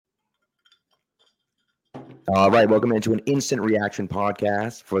All right, welcome into an instant reaction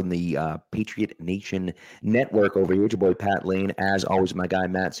podcast from the Patriot Nation Network over here. It's your boy Pat Lane, as always, my guy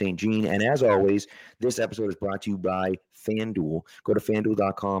Matt St. Jean. And as always, this episode is brought to you by FanDuel. Go to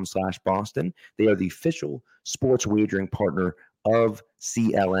fanduel.com/Boston. They are the official sports wagering partner of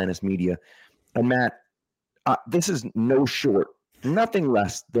CLNS Media. And Matt, this is nothing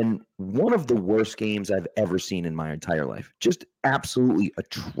less than one of the worst games I've ever seen in my entire life. Just absolutely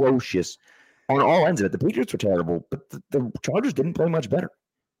atrocious on all ends of it. The Patriots were terrible, but the Chargers didn't play much better.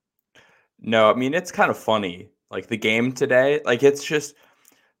 No, I mean, it's kind of funny. Like the game today, like it's just,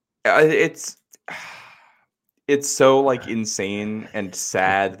 it's so like insane and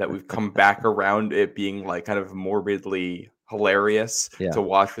sad that we've come back around it being like kind of morbidly hilarious to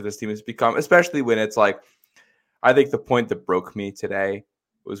watch what this team has become, especially when it's like, I think the point that broke me today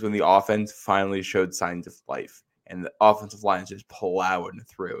was when the offense finally showed signs of life and the offensive line is just plowing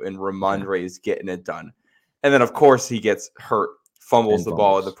through and Ramondre is getting it done. And then, of course, he gets hurt, fumbles the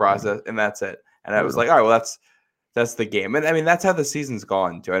ball in the process, and that's it. And I was like, all right, well, that's the game. And I mean, that's how the season's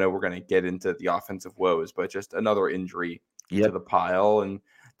gone, too. I know we're going to get into the offensive woes, but just another injury to the pile. And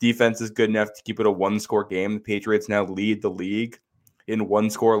defense is good enough to keep it a one-score game. The Patriots now lead the league in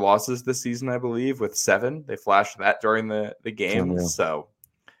one-score losses this season, I believe, with 7. They flashed that during the game. So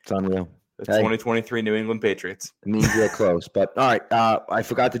it's unreal. The 2023 New England Patriots. It means we're close. But all right, I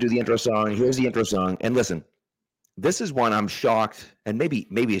forgot to do the intro song. Here's the intro song. And listen, this is one I'm shocked, and maybe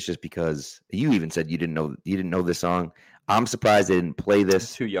it's just because you even said you didn't know this song. I'm surprised they didn't play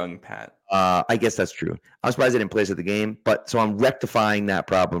this. Too young, Pat. I guess that's true. I'm surprised they didn't play this at the game. But so I'm rectifying that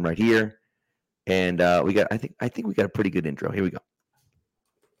problem right here. And I think we got a pretty good intro. Here we go.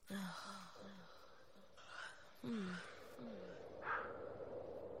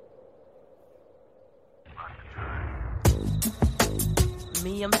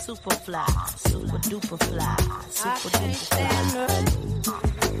 Me, I'm super fly, super duper fly, super duper fly.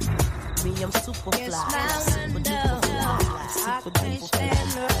 Me, I'm super fly, super duper fly, super duper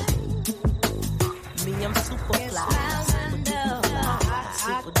fly. Me, I'm super fly, super duper fly,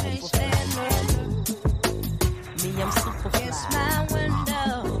 super duper fly. Me, I'm super fly.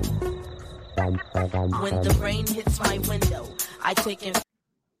 When the rain hits my window, I take it.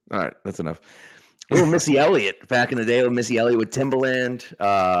 All right, that's enough. Little Missy Elliott back in the day. Little Missy Elliott with Timberland.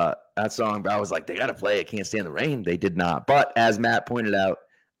 That song, I was like, they got to play it. Can't Stand the Rain. They did not. But as Matt pointed out,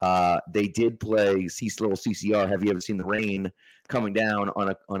 they did play little CCR. Have you ever seen the rain coming down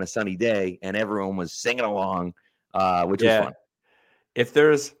on a sunny day? And everyone was singing along, which was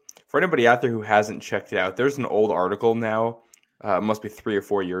fun. For anybody out there who hasn't checked it out, there's an old article now. It must be 3 or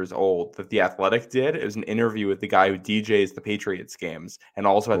 4 years old that The Athletic did. It was an interview with the guy who DJs the Patriots games and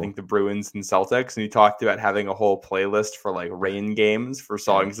also I think the Bruins and Celtics. And he talked about having a whole playlist for like rain games for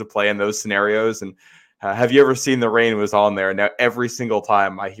songs to play in those scenarios. And have you ever seen The Rain was on there? And now every single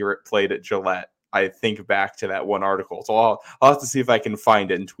time I hear it played at Gillette, I think back to that one article. So I'll have to see if I can find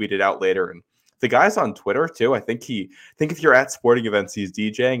it and tweet it out later. And the guy's on Twitter too. I think if you're at sporting events, he's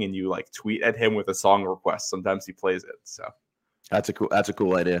DJing and you like tweet at him with a song request. Sometimes he plays it. So. That's a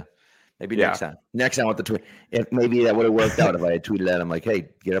cool idea. Maybe next time with the tweet. If maybe that would have worked out if I had tweeted at him like, "Hey,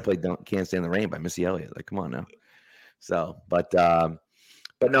 get up, play Can't Stand the Rain" by Missy Elliott. Like, come on now. So, but no.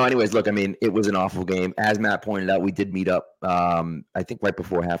 Anyways, look, I mean, it was an awful game. As Matt pointed out, we did meet up. I think right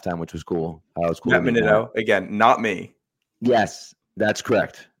before halftime, which was cool. It was cool. Matt Minito again, not me. Yes, that's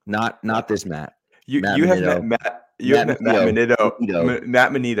correct. Not this Matt. You have met Matt. You've met Matt Minito.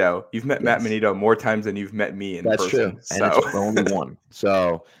 Matt Minito. You've met Matt Minito more times than you've met me in person. That's true. So. And it's only one.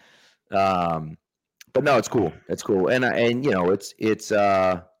 So, but no, it's cool. It's cool. And you know, it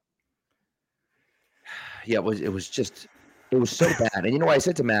was so bad. And you know, I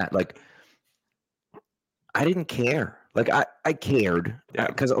said to Matt, like, I didn't care. Like, I cared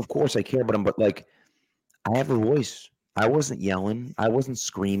because of course I care, but like, I have a voice. I wasn't yelling. I wasn't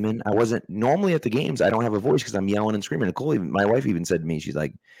screaming. I wasn't normally at the games. I don't have a voice because I'm yelling and screaming. Nicole, my wife even said to me, she's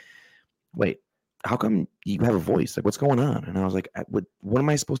like, wait, how come you have a voice? Like, what's going on? And I was like, what am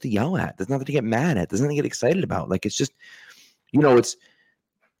I supposed to yell at? There's nothing to get mad at. There's nothing to get excited about. Like, it's just, you know, it's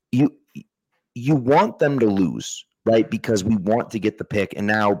you want them to lose, right? Because we want to get the pick. And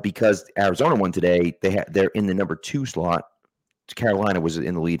now because Arizona won today, they're in the number 2 slot. Carolina was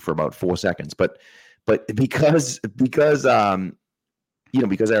in the lead for about 4 seconds, but because Arizona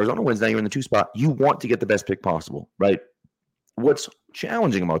wins, now you're in the 2 spot, you want to get the best pick possible, right? What's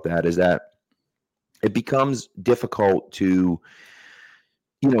challenging about that is that it becomes difficult to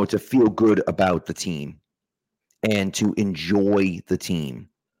feel good about the team and to enjoy the team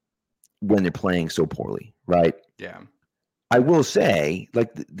when they're playing so poorly, right? Yeah. I will say,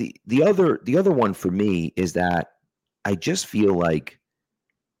 like the other one for me is that I just feel like,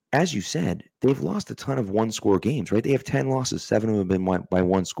 as you said, they've lost a ton of one-score games, right? They have 10 losses, 7 of them have been by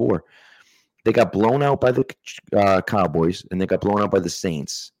one score. They got blown out by the Cowboys, and they got blown out by the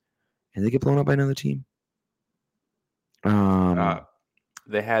Saints, and they get blown out by another team.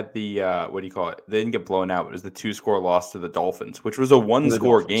 They had the what do you call it? They didn't get blown out. It was the 2-score loss to the Dolphins, which was a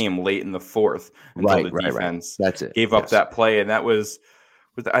 1-score game late in the fourth until the defense That's it. gave up that play, and that was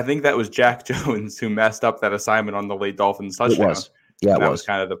I think that was Jack Jones who messed up that assignment on the late Dolphins touchdown. It was. Yeah, that was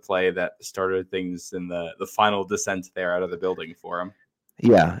kind of the play that started things in the final descent there out of the building for him.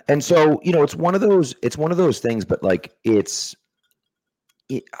 Yeah, and so it's one of those things, but like I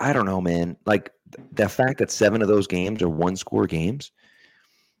don't know, man. Like the fact that 7 of those games are 1-score games.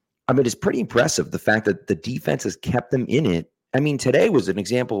 I mean, it's pretty impressive. The fact that the defense has kept them in it. I mean, today was an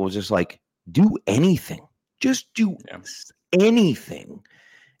example. It was just like, do anything, just do anything.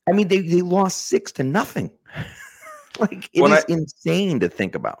 I mean, they lost 6-0. Like it is insane to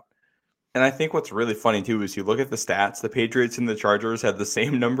think about. And I think what's really funny too is you look at the stats. The Patriots and the Chargers had the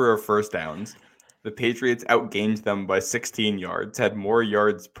same number of first downs. The Patriots outgained them by 16 yards, had more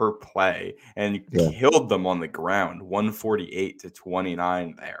yards per play, and killed them on the ground,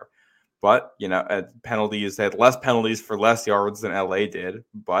 148-29 there. But, penalties, they had less penalties for less yards than LA did.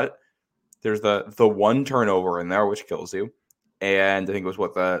 But there's the one turnover in there, which kills you. And I think it was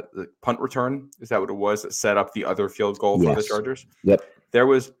the punt return. Is that what it was that set up the other field goal for the Chargers? Yep. There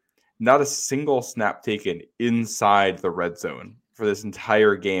was not a single snap taken inside the red zone for this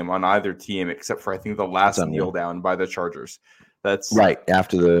entire game on either team, except for I think the last kneel down by the Chargers. That's right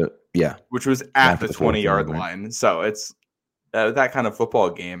after which was at the 20-yard line. So it's that kind of football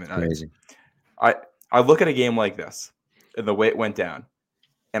game. And crazy. I look at a game like this and the way it went down,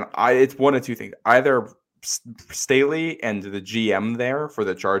 and it's one of two things: either Staley and the GM there for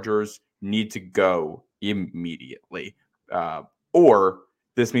the Chargers need to go immediately, or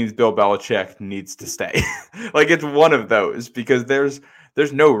this means Bill Belichick needs to stay. Like it's one of those, because there's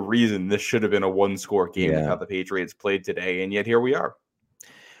no reason this should have been a 1-score game with how the Patriots played today, and yet here we are.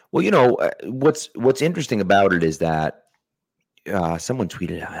 Well, what's interesting about it is that someone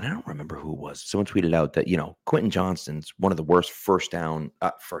tweeted out, and I don't remember who it was. Someone tweeted out that Quentin Johnston's one of the worst first round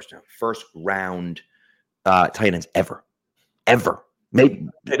tight ends ever. Maybe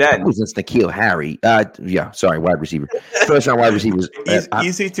it was since N'Keal Harry. Wide receiver. First round wide receivers.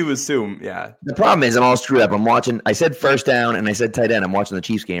 Easy to assume, yeah. The problem is I'm all screwed up. I'm watching. I said first down and I said tight end. I'm watching the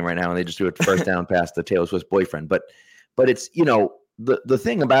Chiefs game right now, and they just threw it first down past the Taylor Swift's boyfriend. But it's the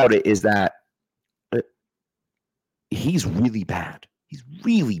thing about it is that he's really bad. He's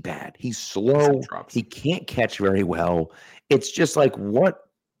really bad. He's slow. He can't catch very well. It's just like what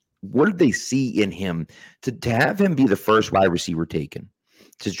did they see in him to have him be the first wide receiver taken,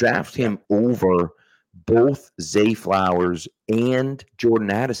 to draft him over both Zay Flowers and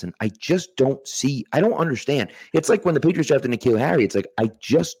Jordan Addison? I just don't see. I don't understand. It's like when the Patriots drafted N'Keal Harry. It's like I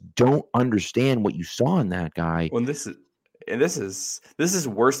just don't understand what you saw in that guy. Well, this is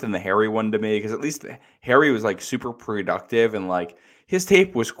worse than the Harry one to me, because at least Harry was like super productive and like his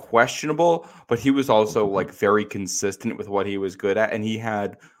tape was questionable, but he was also like very consistent with what he was good at, and he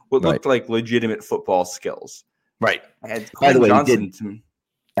had what looked like legitimate football skills. Right. And by the way, Johnson,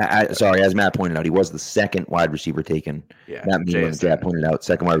 as Matt pointed out, he was the second wide receiver taken. Yeah. Matt pointed out,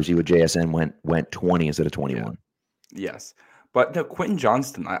 second wide receiver JSN went 20 instead of 21. Yeah. Yes. But no, Quentin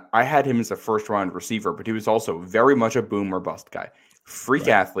Johnston, I had him as a first-round receiver, but he was also very much a boom or bust guy. Freak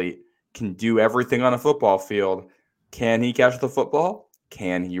athlete, can do everything on a football field. Can he catch the football?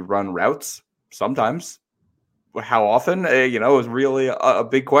 Can he run routes? Sometimes. How often? Is really a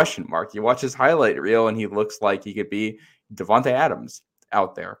big question mark. You watch his highlight reel, and he looks like he could be Devontae Adams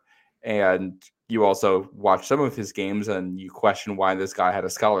out there. And you also watch some of his games, and you question why this guy had a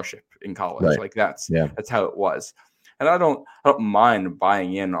scholarship in college. Right. Like that's how it was. And I don't mind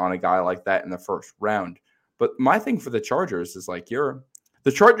buying in on a guy like that in the first round. But my thing for the Chargers is like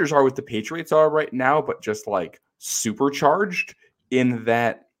the Chargers are what the Patriots are right now, but just like supercharged in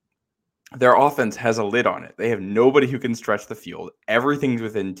that their offense has a lid on it. They have nobody who can stretch the field. Everything's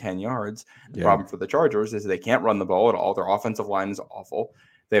within 10 yards. The problem for the Chargers is they can't run the ball at all. Their offensive line is awful.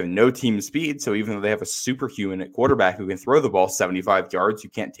 They have no team speed, so even though they have a superhuman at quarterback who can throw the ball 75 yards, you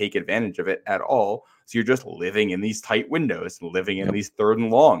can't take advantage of it at all. So you're just living in these tight windows and living in these third and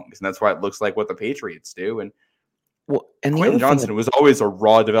longs, and that's why it looks like what the Patriots do. And Quentin Johnston was always a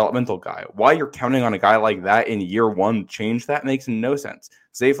raw developmental guy. Why you're counting on a guy like that in year one to change that makes no sense.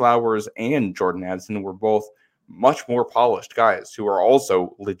 Zay Flowers and Jordan Addison were both much more polished guys who are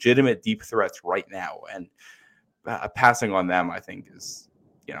also legitimate deep threats right now. And passing on them, I think, is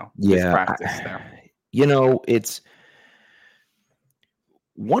practice there. It's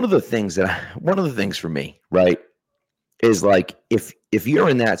one of the things for me, right, is like if you're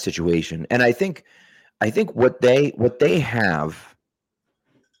in that situation, and I think what they have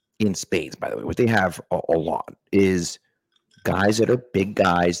in spades, by the way, what they have a lot is guys that are big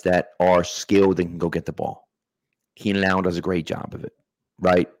guys that are skilled and can go get the ball. Keenan Allen does a great job of it,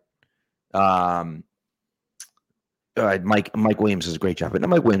 right? Mike Williams does a great job, but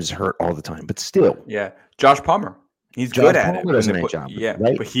Mike Williams is hurt all the time, but still. Yeah, Josh Palmer. He's good at it. Does a nice job, yeah,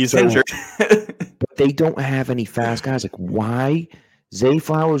 right? But he's injured. But they don't have any fast guys. Like, why? Zay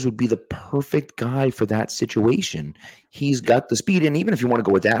Flowers would be the perfect guy for that situation. He's got the speed, and even if you want to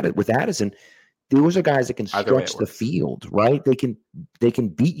go with Addison, those are guys that can stretch the field, right? They can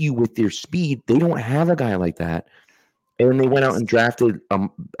beat you with their speed. They don't have a guy like that, and they went out and drafted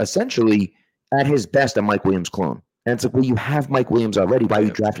essentially at his best a Mike Williams clone. And it's like, well, you have Mike Williams already. Why are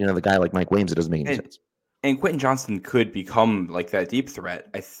you drafting another guy like Mike Williams? It doesn't make any sense. And Quentin Johnston could become like that deep threat,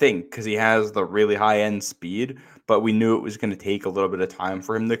 I think, because he has the really high-end speed, but we knew it was going to take a little bit of time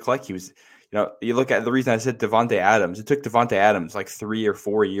for him to click. He was, you look at the reason I said Devontae Adams, it took Devontae Adams like 3 or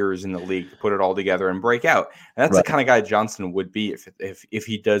 4 years in the league to put it all together and break out. And that's the kind of guy Johnston would be if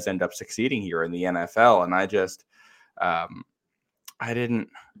he does end up succeeding here in the NFL. And I just, I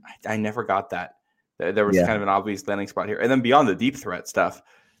never got that. There was kind of an obvious landing spot here. And then beyond the deep threat stuff,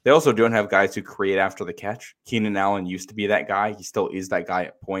 they also don't have guys who create after the catch. Keenan Allen used to be that guy. He still is that guy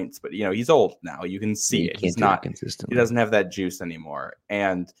at points, but he's old now. You can see it. He's not consistent. He doesn't have that juice anymore.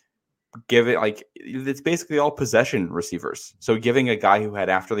 And it's basically all possession receivers. So giving a guy who had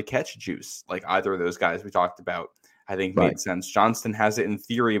after the catch juice, like either of those guys we talked about, I think made sense. Johnston has it in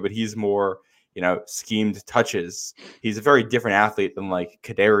theory, but he's more, schemed touches. He's a very different athlete than like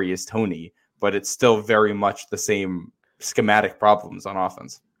Kadarius Toney, but it's still very much the same schematic problems on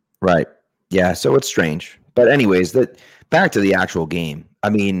offense. Right. Yeah. So it's strange. But anyways, back to the actual game. I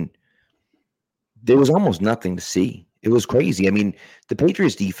mean, there was almost nothing to see. It was crazy. I mean, the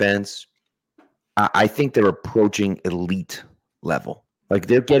Patriots defense, I think they're approaching elite level. Like,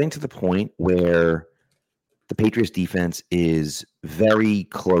 they're getting to the point where the Patriots defense is very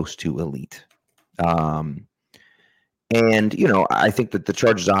close to elite. And, I think that the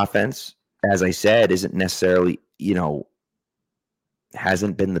Chargers offense, as I said, isn't necessarily,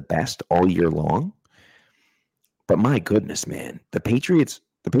 hasn't been the best all year long. But my goodness, man, the Patriots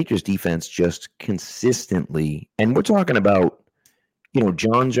defense just consistently, and we're talking about,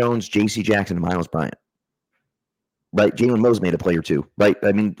 John Jones, J.C. Jackson, and Miles Bryant. Right? Jalen Mills made a play or two. Right?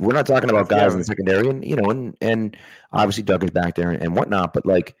 I mean, we're not talking about guys in the secondary, and obviously Doug is back there and whatnot, but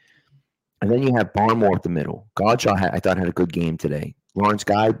and then you have Barmore up the middle. Godshaw, I thought, had a good game today. Lawrence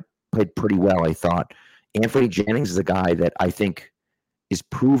Guy played pretty well, I thought. Anthony Jennings is a guy that I think is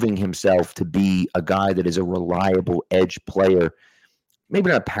proving himself to be a guy that is a reliable edge player.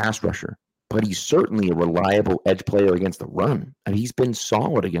 Maybe not a pass rusher, but he's certainly a reliable edge player against the run. I mean, he's been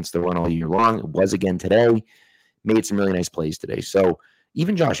solid against the run all year long. It was again today. Made some really nice plays today. So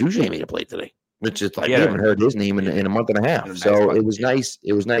even Josh Uche made a play today, which is we haven't heard his name in a month and a half. So it was nice.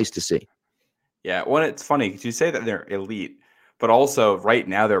 It was nice to see. Yeah, well, it's funny because you say that they're elite, but also right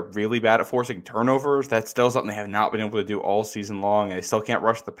now they're really bad at forcing turnovers. That's still something they have not been able to do all season long. They still can't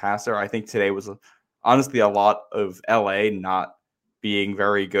rush the passer. I think today was honestly a lot of LA not being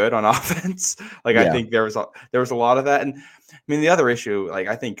very good on offense. I think there was a lot of that. And I mean, the other issue,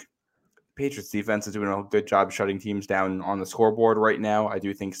 I think Patriots defense is doing a good job shutting teams down on the scoreboard right now. I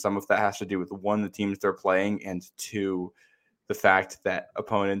do think some of that has to do with, one, the teams they're playing, and two, the fact that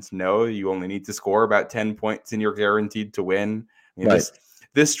opponents know you only need to score about 10 points and you're guaranteed to win. I mean,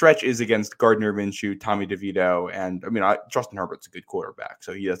 this stretch is against Gardner Minshew, Tommy DeVito, and Justin Herbert's a good quarterback,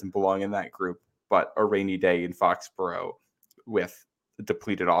 so he doesn't belong in that group, but a rainy day in Foxborough with a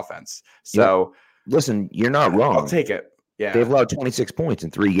depleted offense. So listen, you're not wrong. I'll take it. Yeah. They've allowed 26 points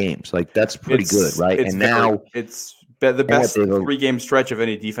in 3 games. That's pretty good, right? And now it's the best 3-game stretch of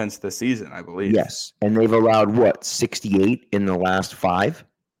any defense this season, I believe. Yes. And they've allowed 68 in the last 5?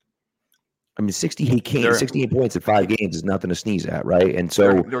 I mean, 68 points in 5 games is nothing to sneeze at, right? And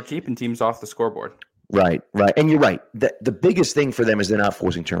so they're keeping teams off the scoreboard. Right. And you're right. The biggest thing for them is they're not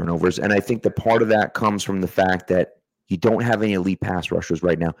forcing turnovers. And I think the part of that comes from the fact that you don't have any elite pass rushers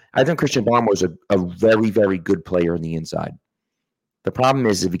right now. I think Christian Barmore is a very, very good player on the inside. The problem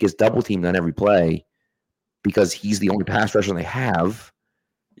is if he gets double teamed on every play because he's the only pass rusher they have,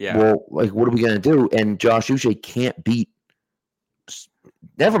 well, what are we going to do? And Josh Uche can't beat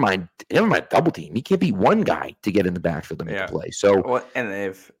never mind double team. He can't be one guy to get in the backfield to make a play. So, well,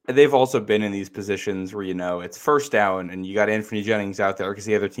 and they've also been in these positions where it's first down and you got Anthony Jennings out there because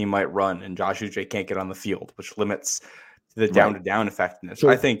the other team might run and Josh Uche can't get on the field, which limits the down to down effectiveness.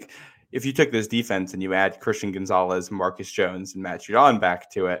 Sure. I think if you took this defense and you add Christian Gonzalez, Marcus Jones, and Matt Judon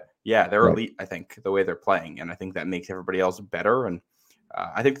back to it, they're elite. I think the way they're playing, and I think that makes everybody else better. And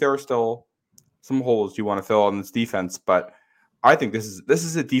I think there are still some holes you want to fill on this defense, but I think this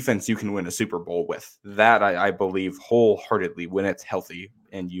is a defense you can win a Super Bowl with. That I believe wholeheartedly when it's healthy.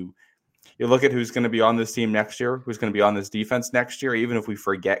 And you look at who's going to be on this team next year, who's going to be on this defense next year, even if we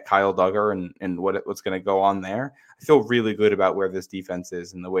forget Kyle Duggar and what's going to go on there. I feel really good about where this defense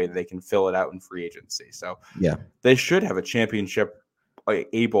is and the way they can fill it out in free agency. So they should have a championship,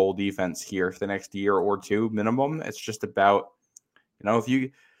 a bowl defense here for the next year or two minimum. It's just about, if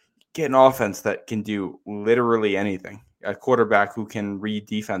you get an offense that can do literally anything, a quarterback who can read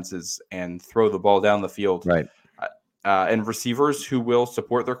defenses and throw the ball down the field, right? And receivers who will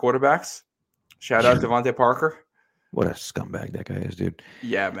support their quarterbacks. Shout out Devontae Parker. What a scumbag that guy is, dude.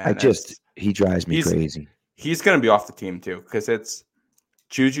 Yeah, man. He drives me crazy. He's going to be off the team too because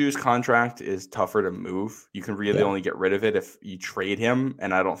Juju's contract is tougher to move. You can really only get rid of it if you trade him,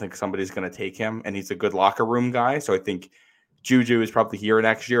 and I don't think somebody's going to take him. And he's a good locker room guy, so I think Juju is probably here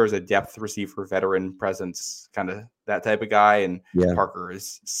next year as a depth receiver, veteran presence, kind of that type of guy. And Parker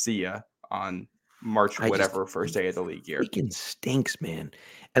is see ya on March, first day of the league year. Freaking stinks, man.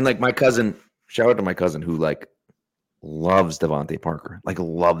 And my cousin, shout out to my cousin who loves Devontae Parker,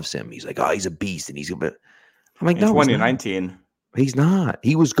 loves him. He's he's a beast, and he's a bit. I'm no, 2019. He's not.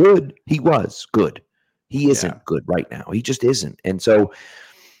 He was good. He was good. He isn't good right now. He just isn't. And so,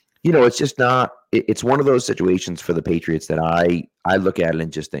 it's just not. It's one of those situations for the Patriots that I look at it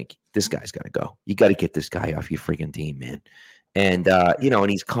and just think, this guy's got to go. You got to get this guy off your freaking team, man. And, and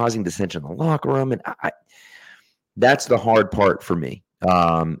he's causing dissension in the locker room. And that's the hard part for me.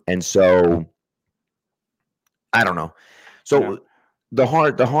 And so I don't know. So the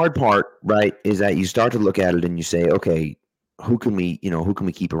hard part, right, is that you start to look at it and you say, okay, who can we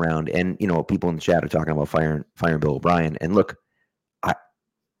keep around? And, people in the chat are talking about firing Bill O'Brien. And look, I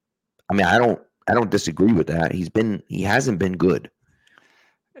don't disagree with that. He hasn't been good.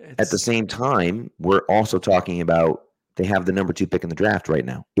 At the same time, we're also talking about they have the number 2 pick in the draft right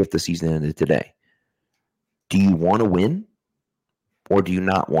now. If the season ended today, do you want to win, or do you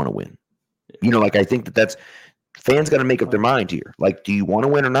not want to win? I think that's fans got to make up their mind here. Do you want to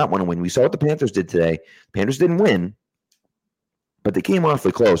win or not want to win? We saw what the Panthers did today. The Panthers didn't win, but they came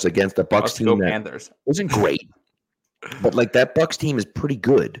awfully close against the Bucs team that wasn't great. But that Bucs team is pretty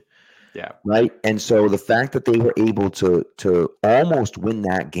good. Yeah. Right. And so the fact that they were able to almost win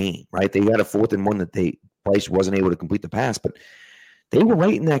that game, right? They had a 4th and 1 that Price wasn't able to complete the pass, but they were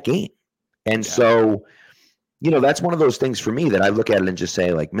right in that game. And so, that's one of those things for me that I look at it and just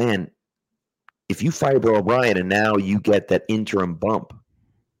say, man, if you fire Bill O'Brien and now you get that interim bump,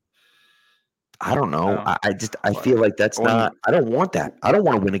 I don't know. No. I feel like that's not. I don't want that. I don't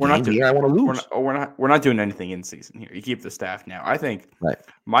want to win a game here. I want to lose. We're not doing anything in season here. You keep the staff now. I think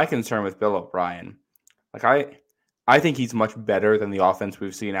my concern with Bill O'Brien, I think he's much better than the offense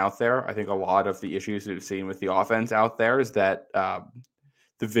we've seen out there. I think a lot of the issues we've seen with the offense out there is that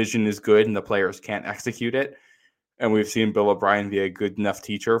the vision is good and the players can't execute it. And we've seen Bill O'Brien be a good enough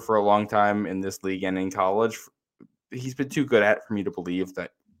teacher for a long time in this league and in college. He's been too good at it for me to believe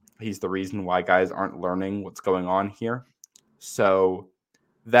that he's the reason why guys aren't learning what's going on here. So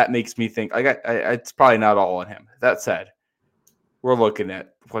that makes me think it's probably not all on him. That said, we're looking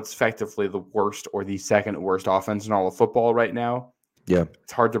at what's effectively the worst or the second worst offense in all of football right now. Yeah.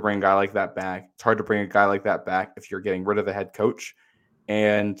 It's hard to bring a guy like that back. It's hard to bring a guy like that back if you're getting rid of the head coach.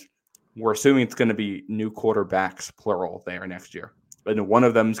 And we're assuming it's going to be new quarterbacks, plural, there next year. And one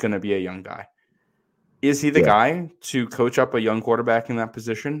of them is going to be a young guy. Is he the guy to coach up a young quarterback in that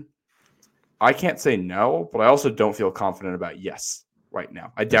position? I can't say no, but I also don't feel confident about yes right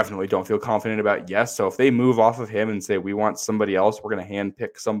now. I definitely don't feel confident about yes. So if they move off of him and say, we want somebody else, we're going to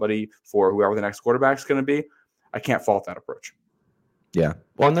handpick somebody for whoever the next quarterback is going to be, I can't fault that approach. Yeah.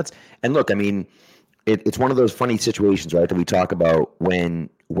 Well, and look, I mean, it's one of those funny situations, right, that we talk about when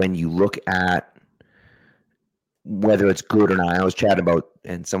you look at whether it's good or not. I was chatting about,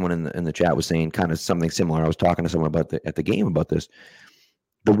 and someone in the chat was saying kind of something similar. I was talking to someone at the game about this.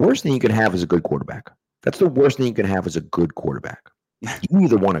 The worst thing you can have is a good quarterback. That's the worst thing you can have is a good quarterback. You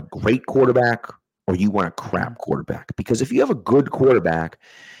either want a great quarterback or you want a crap quarterback. Because if you have a good quarterback,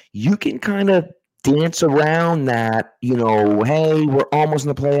 you can kind of dance around that, hey, we're almost in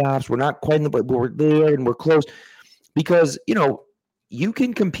the playoffs. We're not quite in the, but we're there and we're close. Because, you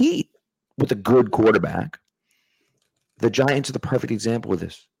can compete with a good quarterback. The Giants are the perfect example of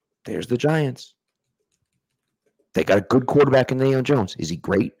this. There's the Giants. They got a good quarterback in Daniel Jones. Is he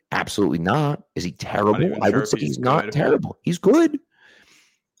great? Absolutely not. Is he terrible? I would say he's not terrible. He's good.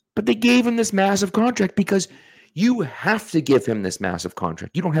 But they gave him this massive contract because you have to give him this massive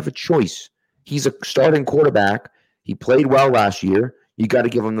contract. You don't have a choice. He's a starting quarterback. He played well last year. You got to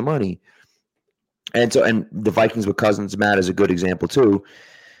give him the money. And the Vikings with Cousins, Matt, is a good example too.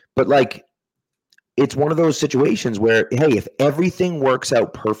 But like, it's one of those situations where, hey, if everything works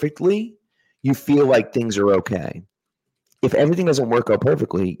out perfectly, you feel like things are okay. If everything doesn't work out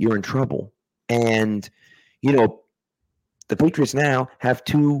perfectly, you're in trouble. And, the Patriots now have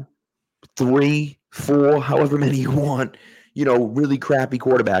 2, 3, 4, however many you want, really crappy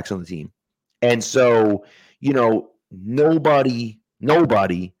quarterbacks on the team. And so, nobody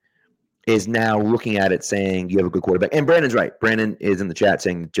is now looking at it saying you have a good quarterback. And Brandon's right. Brandon is in the chat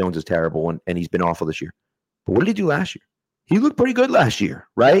saying Jones is terrible and he's been awful this year. But what did he do last year? He looked pretty good last year,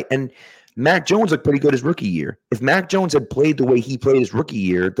 right? And Mac Jones looked pretty good his rookie year. If Mac Jones had played the way he played his rookie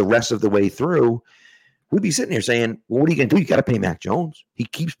year the rest of the way through, we'd be sitting here saying, well, what are you going to do? You got to pay Mac Jones. He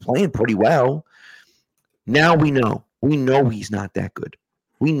keeps playing pretty well. Now we know. We know he's not that good.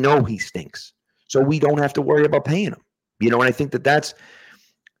 We know he stinks. So we don't have to worry about paying him. And I think that's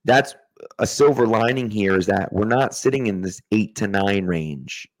a silver lining here is that we're not sitting in this 8 to 9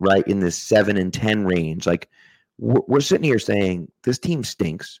 range, right? In this 7 and 10 range. Like we're sitting here saying this team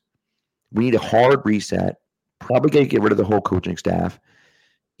stinks. We need a hard reset. Probably going to get rid of the whole coaching staff,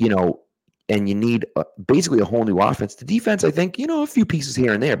 and you need basically a whole new offense. The defense, I think, a few pieces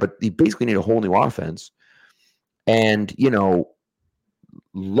here and there, but you basically need a whole new offense. And,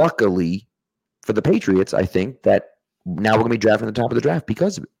 luckily for the Patriots, I think that now we're going to be drafting the top of the draft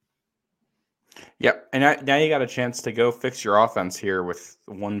because of it. Yep. And now you got a chance to go fix your offense here with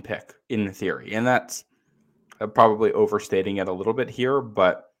one pick in theory. And that's probably overstating it a little bit here,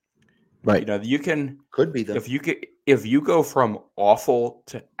 but right. You could be if you go from awful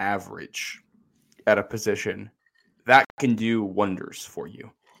to average at a position, that can do wonders for you.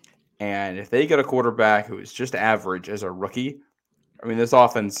 And if they get a quarterback who is just average as a rookie, I mean, this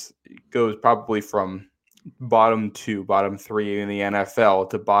offense goes probably from bottom 2, bottom 3 in the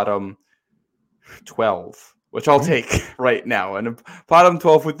NFL to bottom 12, which I'll take right now. And bottom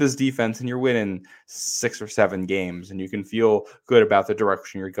 12 with this defense, and you're winning 6 or 7 games, and you can feel good about the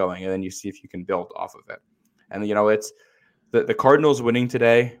direction you're going, and then you see if you can build off of it. And, it's the Cardinals winning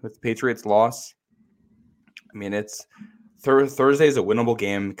today with the Patriots loss. I mean, it's Thursday is a winnable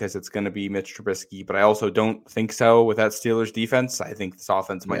game because it's going to be Mitch Trubisky, but I also don't think so with that Steelers defense. I think this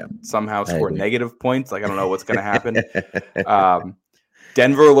offense might somehow score negative points. Like, I don't know what's going to happen.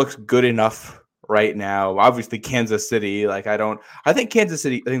 Denver looks good enough right now. Obviously, Kansas City. I think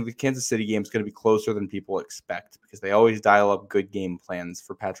the Kansas City game is going to be closer than people expect because they always dial up good game plans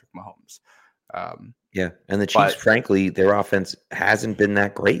for Patrick Mahomes. And the Chiefs, frankly, their offense hasn't been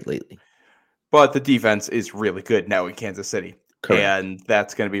that great lately. But the defense is really good now in Kansas City. Correct. And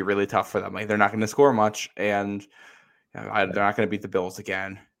that's going to be really tough for them. They're not going to score much, and they're not going to beat the Bills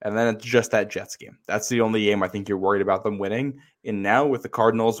again. And then it's just that Jets game. That's the only game I think you're worried about them winning. And now with the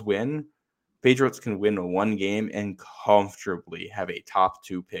Cardinals win, Patriots can win one game and comfortably have a top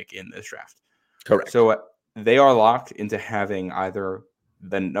 2 pick in this draft. Correct. So they are locked into having either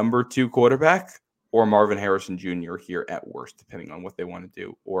the number 2 quarterback or Marvin Harrison Jr. here at worst, depending on what they want to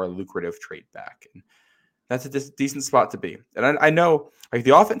do, or a lucrative trade back. And that's a decent spot to be. And I know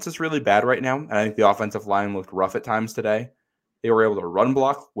the offense is really bad right now, and I think the offensive line looked rough at times today. They were able to run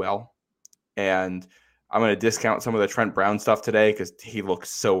block well, and I'm going to discount some of the Trent Brown stuff today because he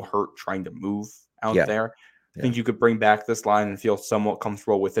looks so hurt trying to move out there. I think you could bring back this line and feel somewhat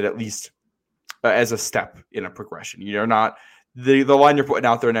comfortable with it, at least as a step in a progression. You're not the line you're putting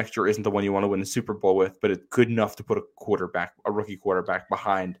out there next year isn't the one you want to win the Super Bowl with, but it's good enough to put a rookie quarterback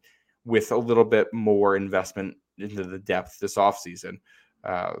behind with a little bit more investment into the depth this offseason.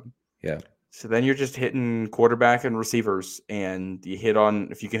 So then you're just hitting quarterback and receivers, and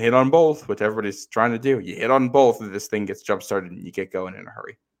if you can hit on both, which everybody's trying to do, you hit on both, and this thing gets jump started and you get going in a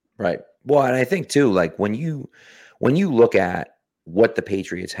hurry. Right. Well, and I think too, when you look at what the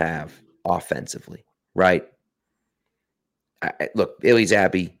Patriots have offensively, right? Look, Bailey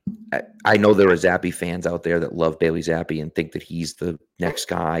Zappi, I know there are Zappi fans out there that love Bailey Zappi and think that he's the next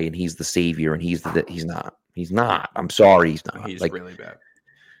guy and he's the savior, and he's not. He's not. I'm sorry, he's not. He's really bad.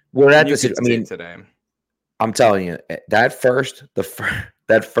 We're at this. I mean, today, I'm telling you, the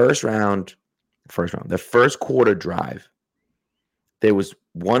first quarter drive, there was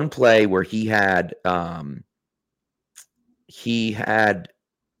one play where he had he had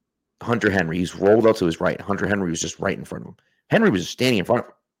Hunter Henry. He's rolled out to his right. Hunter Henry was just right in front of him. Henry was just standing in front of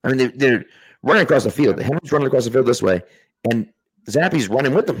him. I mean, they're running across the field. Henry's running across the field this way, and Zappy's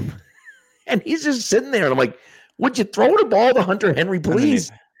running with them. And he's just sitting there, and I'm like, would you throw the ball to Hunter Henry,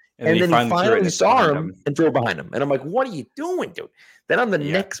 please? And then he finally saw him and threw it behind him. And I'm like, what are you doing, dude? Then on the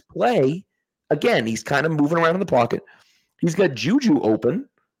next play, again, he's kind of moving around in the pocket. He's got Juju open,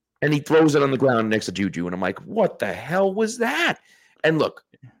 and he throws it on the ground next to Juju. And I'm like, what the hell was that? And look,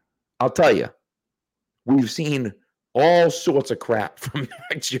 I'll tell you, we've seen all sorts of crap from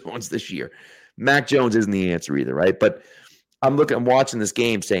Mac Jones this year. Mac Jones isn't the answer either, right? But I'm watching this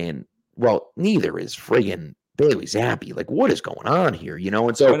game saying, well, neither is friggin' Bailey Zappi. Like, what is going on here?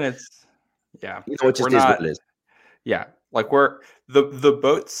 And so when it's it just is what it is. Yeah, like we're the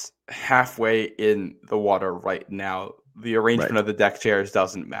boat's halfway in the water right now. The arrangement of the deck chairs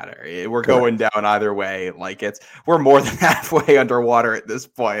doesn't matter. We're going down either way. Like we're more than halfway underwater at this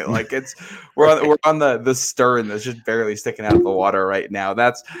point. Like we're on the stern that's just barely sticking out of the water right now.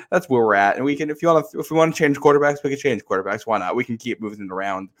 That's where we're at. And we can, if we want to change quarterbacks, we can change quarterbacks. Why not? We can keep moving it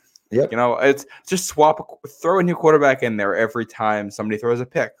around. Yep. It's just throw a new quarterback in there every time somebody throws a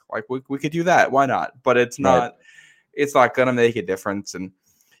pick. Like we could do that. Why not? But it's not going to make a difference. And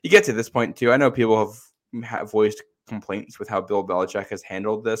you get to this point too. I know people have voiced complaints with how Bill Belichick has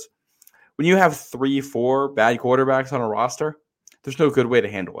handled this. When you have 3-4 bad quarterbacks on a roster, there's no good way to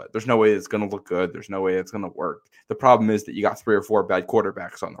handle it. There's no way it's going to look good. There's no way it's going to work. The problem is that you got 3 or 4 bad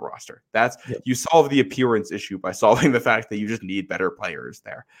quarterbacks on the roster. You solve the appearance issue by solving the fact that you just need better players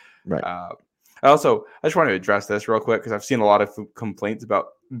there. Right. I just want to address this real quick because I've seen a lot of complaints about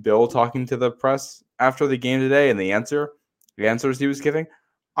Bill talking to the press after the game today and the answers he was giving.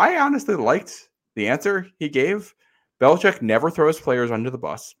 I honestly liked the answer he gave. Belichick never throws players under the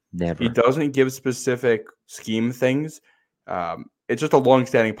bus. Never. He doesn't give specific scheme things. It's just a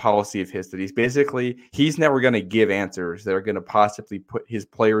long-standing policy of his that he's never going to give answers that are going to possibly put his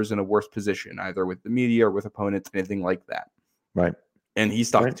players in a worse position, either with the media or with opponents, anything like that. Right. And he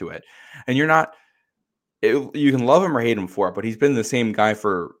stuck to it. And you can love him or hate him for it, but he's been the same guy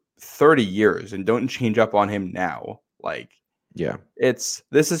for 30 years, and don't change up on him now. Like, yeah,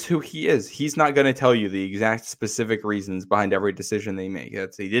 this is who he is. He's not going to tell you the exact specific reasons behind every decision they make.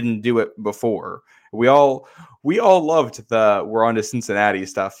 He didn't do it before. We all loved the we're on to Cincinnati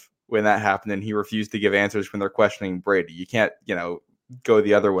stuff when that happened, and he refused to give answers when they're questioning Brady. You can't, go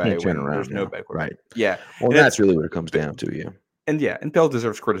the other way when there's no backward. Right. Yeah. Well, that's really what it comes down to. Yeah. And Bill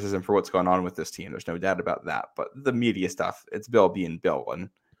deserves criticism for what's going on with this team. There's no doubt about that. But the media stuff, it's Bill being Bill, and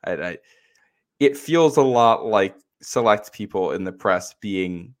it feels a lot like select people in the press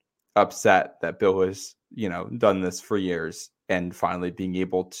being upset that Bill has, done this for years and finally being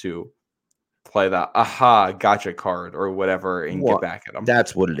able to play the gotcha card or whatever and get back at him.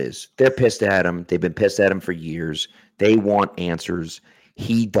 That's what it is. They're pissed at him. They've been pissed at him for years. They want answers.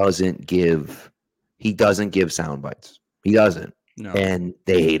 He doesn't give sound bites. He doesn't. No. And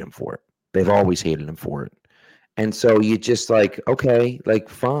they hate him for it. They've always hated him for it. And so you just okay,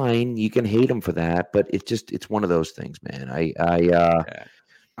 fine, you can hate him for that, but it's one of those things, man. I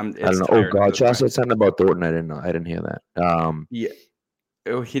don't know. Oh God, Josh said something about Thornton. I didn't hear that. Yeah.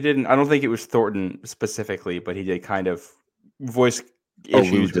 He didn't. I don't think it was Thornton specifically, but he did kind of voice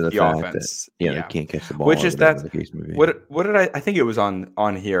issues with the offense. He can't catch the ball. Which is what did I think it was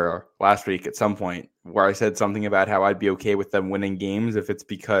on here last week at some point where I said something about how I'd be okay with them winning games if it's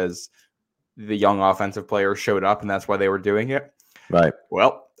because the young offensive players showed up and that's why they were doing it. Right.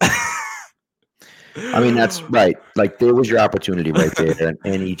 Well, I mean, that's right. Like, there was your opportunity right there,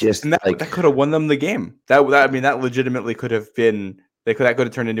 and he just that could have won them the game. That legitimately could have been. That could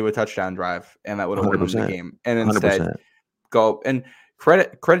have turned into a touchdown drive, and that would have won them the game. And instead, 100%. go and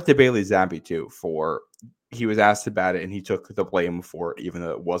credit to Bailey Zappi too for he was asked about it and he took the blame for it, even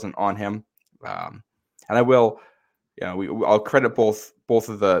though it wasn't on him. And I will, I'll credit both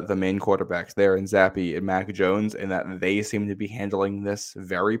of the main quarterbacks there in Zappi and Mac Jones, and that they seem to be handling this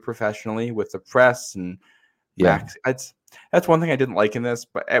very professionally with the press and Mac. That's one thing I didn't like in this,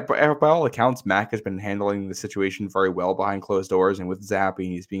 but by all accounts, Mac has been handling the situation very well behind closed doors, and with Zappi,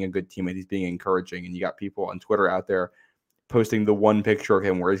 he's being a good teammate. He's being encouraging, and you got people on Twitter out there posting the one picture of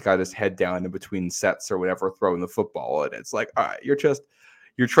him where he's got his head down in between sets or whatever, throwing the football, and it's like, all right, you're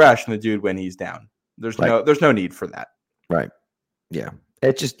trashing the dude when he's down. There's no need for that. Right. Yeah.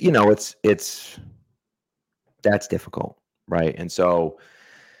 It's just, it's that's difficult. Right. And so,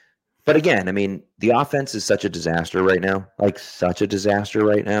 but again, I mean, the offense is such a disaster right now,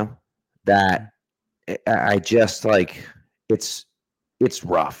 that I just it's it's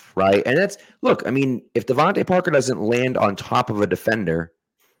rough, right? And that's look. I mean, if Devontae Parker doesn't land on top of a defender,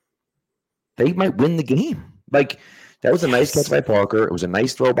 they might win the game. Like that was a nice catch by Parker. It was a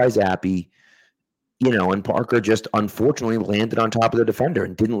nice throw by Zappi. And Parker just unfortunately landed on top of the defender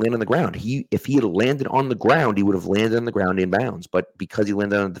and didn't land on the ground. If he had landed on the ground, he would have landed on the ground in bounds. But because he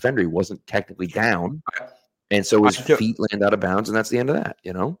landed on the defender, he wasn't technically down. And so his feet land out of bounds, and that's the end of that,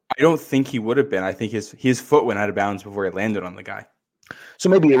 I don't think he would have been. I think his foot went out of bounds before he landed on the guy. So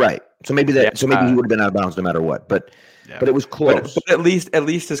maybe you're right. So maybe he would have been out of bounds no matter what. But it was close. But at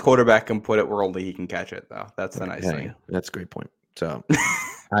least his quarterback can put it where only he can catch it, though. That's the nice thing. That's a great point. So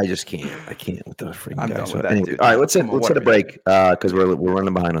I just can't. I can't with the freaking guy. Done with that, dude. All right, let's hit a break because we're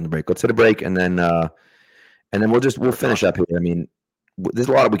running behind on the break. Let's hit a break and then we'll finish up here. I mean, there's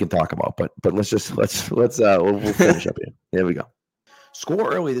a lot we can talk about, but we'll finish up here. There we go.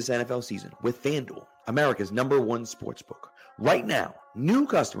 Score early this NFL season with FanDuel, America's #1 sportsbook. Right now, new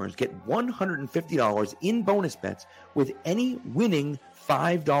customers get $150 in bonus bets with any winning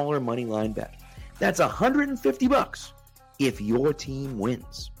 $5 money line bet. That's $150 if your team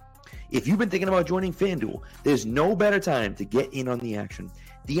wins. If you've been thinking about joining FanDuel, there's no better time to get in on the action.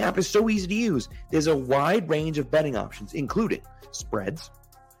 The app is so easy to use. There's a wide range of betting options, including spreads,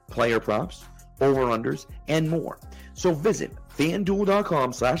 player props, over-unders, and more. So visit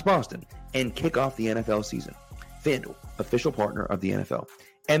FanDuel.com/Boston and kick off the NFL season. FanDuel, official partner of the NFL.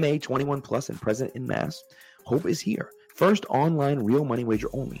 MA 21 plus and present in Mass. Hope is here. First online real money wager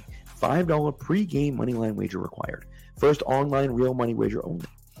only. $5 pre-game money line wager required. First online real money wager only.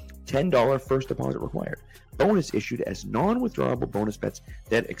 $10 first deposit required. Bonus issued as non-withdrawable bonus bets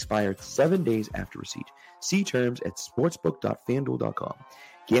that expire 7 days after receipt. See terms at sportsbook.fanduel.com.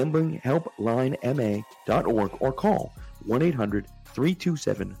 GamblingHelpLineMA.org or call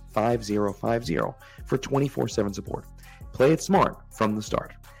 1-800-327-5050 for 24/7 support. Play it smart from the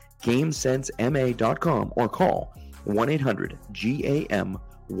start. GameSenseMA.com or call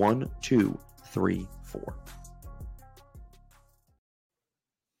 1-800-GAM-1234.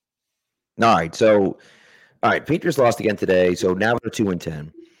 All right, Patriots lost again today, so now they're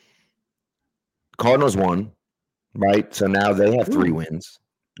 2-10. Cardinals won, right? So now they have 3 wins,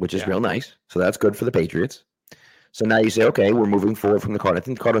 which is real nice. So that's good for the Patriots. So now you say, okay, we're moving forward from the Cardinals. I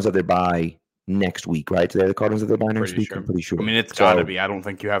think the Cardinals have their bye next week, right? Today the Cardinals have their bye next week. Sure. I'm pretty sure. I mean, it's got to be. I don't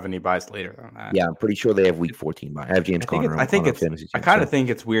think you have any buys later than that. Yeah, I'm pretty sure they have week 14 bye. I have James Conner. I kind of think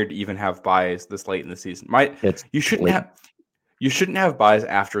it's weird to even have buys this late in the season. You shouldn't have buys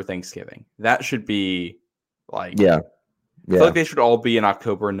after Thanksgiving. That should be like I feel like they should all be in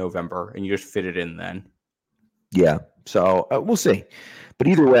October and November, and you just fit it in then. Yeah. So we'll see. But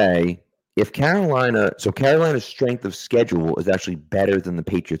either way, if Carolina's strength of schedule is actually better than the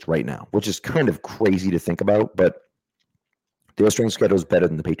Patriots right now, which is kind of crazy to think about, but their strength of schedule is better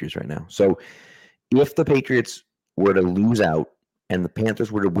than the Patriots right now. So if the Patriots were to lose out and the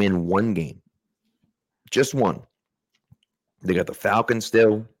Panthers were to win one game, just one, they got the Falcons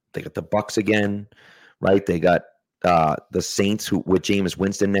still, they got the Bucs again, right? They got the Saints with Jameis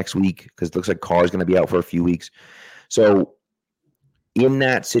Winston next week because it looks like Carr's going to be out for a few weeks. So in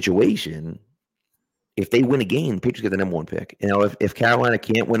that situation, if they win a game, the Patriots get the #1 pick. If Carolina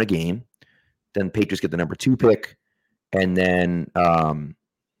can't win a game, then the Patriots get the #2 pick, and then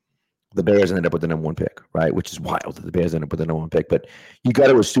the Bears end up with the #1 pick, right? Which is wild that the Bears end up with the #1 pick. But you got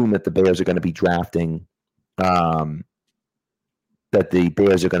to assume that the Bears are going to be drafting.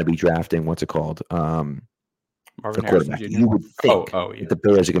 What's it called? A quarterback. You would think that the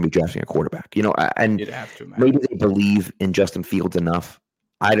Bears are going to be drafting a quarterback. And you'd have to, man. Maybe they believe in Justin Fields enough.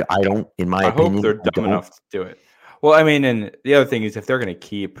 I don't, in my opinion. I hope they're dumb enough to do it. Well, I mean, and the other thing is if they're going to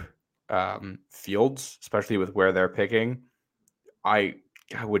keep Fields, especially with where they're picking, I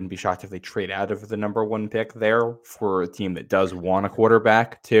wouldn't be shocked if they trade out of the #1 pick there for a team that does want a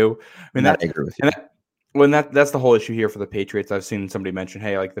quarterback too. I mean, I agree with you. That's the whole issue here for the Patriots. I've seen somebody mention,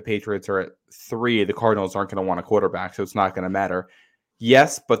 hey, like the Patriots are at 3, the Cardinals aren't going to want a quarterback, so it's not going to matter.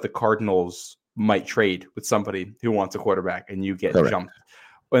 Yes, but the Cardinals might trade with somebody who wants a quarterback, and you get jumped.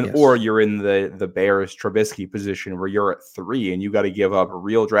 Or you're in the Bears Trubisky position where you're at 3, and you got to give up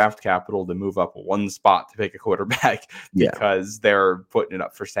real draft capital to move up one spot to pick a quarterback because they're putting it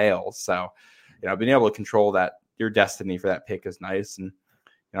up for sale. So, being able to control that, your destiny for that pick is nice, and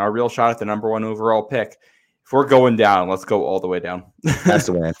a real shot at the #1 overall pick. If we're going down, let's go all the way down. That's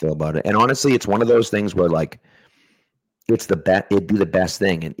the way I feel about it. And honestly, it's one of those things where like it'd be the best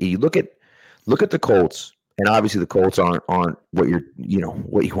thing. And you look at the Colts, and obviously the Colts aren't what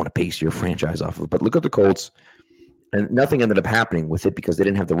what you want to base your franchise off of. But look at the Colts, and nothing ended up happening with it because they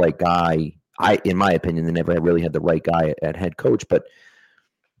didn't have the right guy. In my opinion, they never really had the right guy at head coach. But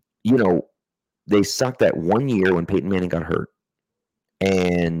they sucked that 1 year when Peyton Manning got hurt,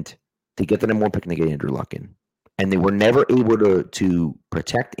 and they get the number 1 pick and they get Andrew Luck in. And they were never able to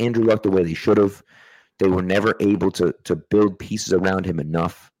protect Andrew Luck the way they should have. They were never able to build pieces around him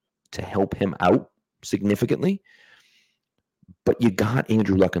enough to help him out significantly. But you got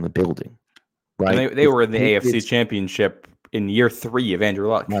Andrew Luck in the building, right? And they were in the AFC Championship in year 3 of Andrew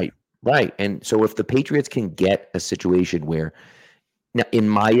Luck. Right. And so if the Patriots can get a situation where, now, in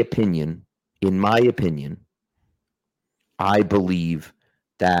my opinion, I believe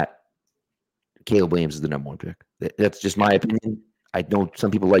that Caleb Williams is the number 1 pick. That's just my opinion. I know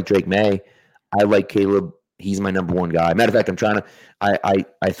some people like Drake May. I like Caleb. He's my number 1 guy. Matter of fact, I'm trying to. I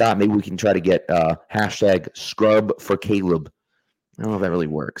thought maybe we can try to get hashtag scrub for Caleb. I don't know if that really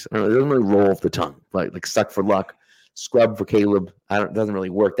works. It doesn't really roll off the tongue, like suck for luck, scrub for Caleb. It doesn't really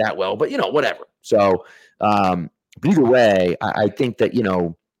work that well, but whatever. So, but either way, I think that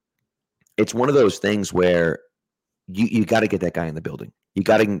it's one of those things where you got to get that guy in the building. You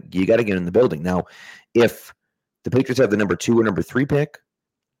got to get in the building. Now, if the Patriots have the number 2 or number 3 pick,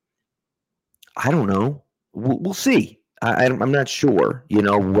 I don't know. We'll see. I'm not sure.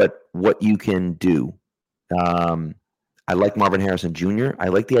 What you can do. I like Marvin Harrison Jr. I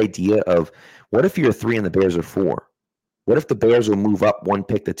like the idea of, what if you're 3 and the Bears are 4? What if the Bears will move up 1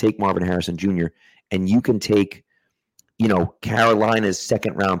 pick to take Marvin Harrison Jr. and you can take, Carolina's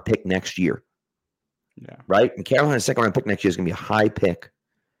 2nd round pick next year? Yeah. Right? And Carolina's 2nd round pick next year is going to be a high pick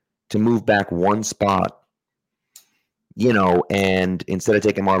to move back 1 spot, and instead of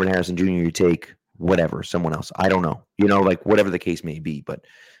taking Marvin Harrison Jr., you take whatever, someone else. I don't know, whatever the case may be. But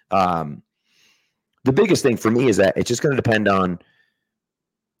the biggest thing for me is that it's just going to depend on,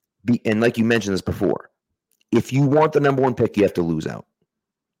 and like you mentioned this before, if you want the number 1 pick, you have to lose out.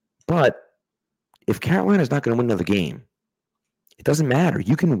 But if Carolina's not going to win another game, it doesn't matter.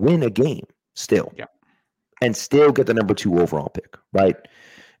 You can win a game still. Yeah. And still get the number 2 overall pick, right?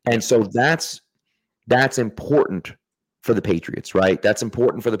 And so that's important for the Patriots, right? That's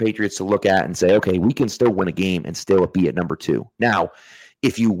important for the Patriots to look at and say, okay, we can still win a game and still be at number 2. Now,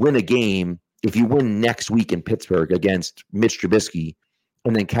 if you win a game, if you win next week in Pittsburgh against Mitch Trubisky,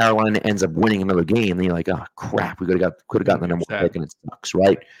 and then Carolina ends up winning another game, then you're like, oh crap, we could have gotten the number 1 pick, and it sucks,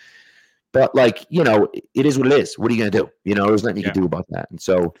 right? But it is what it is. What are you going to do? There's nothing you can do about that. And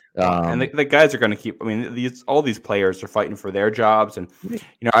so, and the guys are going to keep. I mean, all these players are fighting for their jobs, and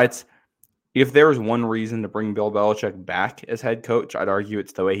it's, if there was one reason to bring Bill Belichick back as head coach, I'd argue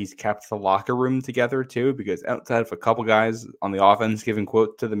it's the way he's kept the locker room together too. Because outside of a couple guys on the offense giving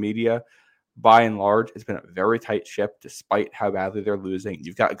quotes to the media, by and large, it's been a very tight ship, despite how badly they're losing.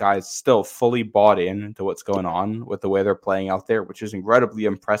 You've got guys still fully bought into what's going on with the way they're playing out there, which is incredibly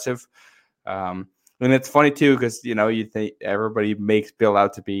impressive. And it's funny too, because you think everybody makes Bill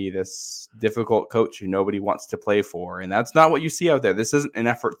out to be this difficult coach who nobody wants to play for, and that's not what you see out there. This isn't an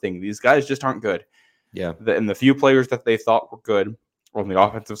effort thing. These guys just aren't good. Yeah. And the few players that they thought were good on the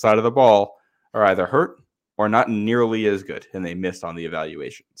offensive side of the ball are either hurt or not nearly as good, and they missed on the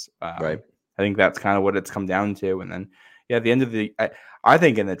evaluations. Right. I think that's kind of what it's come down to. And then, at the end of I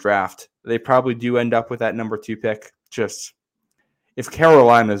think in the draft, they probably do end up with that number 2 pick. Just, if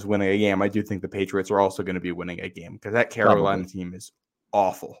Carolina's winning a game, I do think the Patriots are also going to be winning a game, because that Carolina team is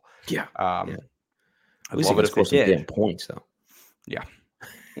awful. Yeah. I'd love it if they did. Getting points, though. Yeah.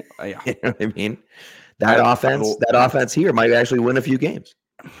 Yeah. You know what I mean? That offense here might actually win a few games.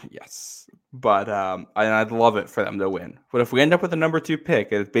 Yes. But I'd love it for them to win. But if we end up with a number 2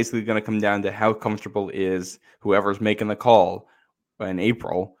 pick, it's basically going to come down to how comfortable is whoever's making the call in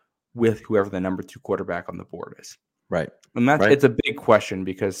April with whoever the number 2 quarterback on the board is. Right. And it's a big question,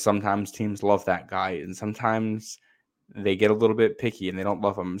 because sometimes teams love that guy, and sometimes they get a little bit picky and they don't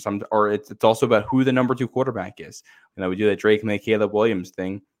love him. It's also about who the number 2 quarterback is. We do that Drake May, Caleb Williams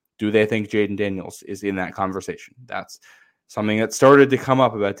thing. Do they think Jaden Daniels is in that conversation? That's something that started to come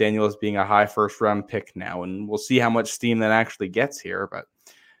up about Daniels being a high 1st round pick now, and we'll see how much steam that actually gets here. But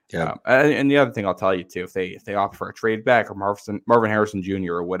yeah, and the other thing I'll tell you too, if they opt for a trade back or Marvin Harrison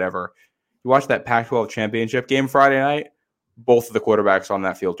Jr. or whatever, you watch that Pac-12 championship game Friday night, both of the quarterbacks on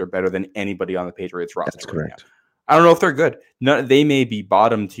that field are better than anybody on the Patriots roster. That's correct. I don't know if they're good. No, they may be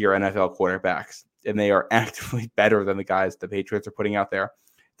bottom tier NFL quarterbacks, and they are actively better than the guys the Patriots are putting out there.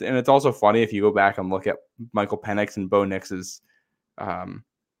 And it's also funny if you go back and look at Michael Penix and Bo Nix's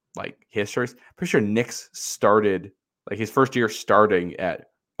histories. Pretty sure Nix started, his first year starting at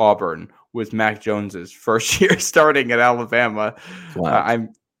Auburn was Mac Jones's first year starting at Alabama. Wow.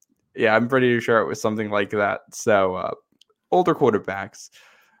 I'm pretty sure it was something like that. So older quarterbacks,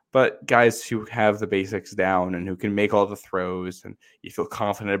 But guys who have the basics down and who can make all the throws, and you feel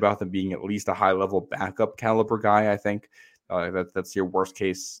confident about them being at least a high-level backup caliber guy, I think that's your worst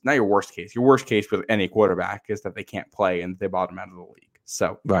case. Not your worst case. Your worst case with any quarterback is that they can't play and they bottom out of the league.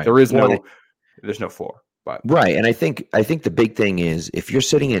 So there's no floor. But right, and I think the big thing is if you're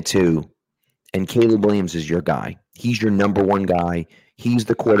sitting at 2 and Caleb Williams is your guy, he's your number one guy. He's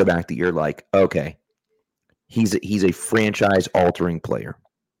the quarterback that you're like, okay, he's a franchise-altering player.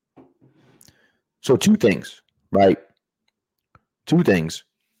 So 2 things, right? 2 things.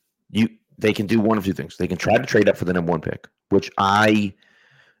 They can do one of 2 things. They can try to trade up for the number 1 pick, which I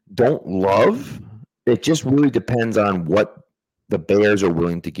don't love. It just really depends on what the Bears are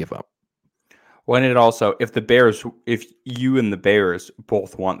willing to give up. Well, and it also, if you and the Bears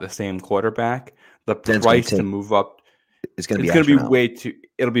both want the same quarterback, the price to move up it's going to be way too.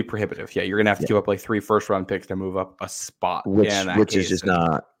 It'll be prohibitive. Yeah, you're going to have to give up like 3 first-round picks to move up a spot, which is just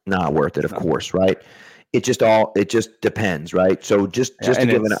not worth it. Of course, right? It just depends, right? So just to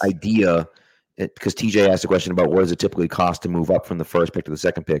give an idea, because TJ asked a question about what does it typically cost to move up from the first pick to the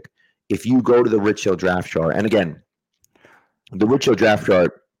second pick. If you go to the Rich Hill draft chart, and again, the Rich Hill draft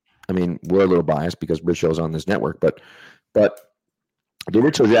chart, I mean, we're a little biased because Rich Hill's on this network, but the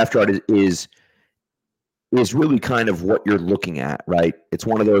Rich Hill draft chart is really kind of what you're looking at, right? It's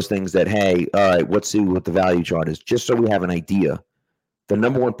one of those things that, hey, all right, let's see what the value chart is, just so we have an idea. The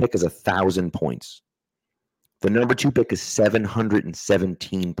number 1 pick is 1,000 points. The number 2 pick is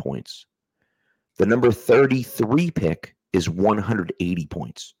 717 points. The number 33 pick is 180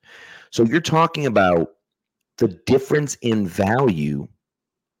 points. So you're talking about the difference in value,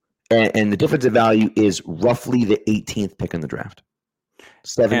 and the difference in value is roughly the 18th pick in the draft.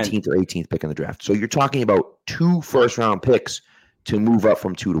 17th or 18th pick in the draft. So you're talking about 2 first-round picks to move up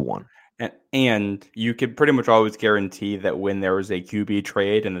from 2 to 1. And you could pretty much always guarantee that when there is a QB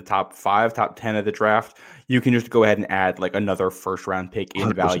trade in the top 5, top 10 of the draft, you can just go ahead and add like another first-round pick in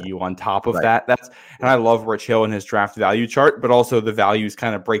 100%. Value on top of that. And I love Rich Hill and his draft value chart, but also the values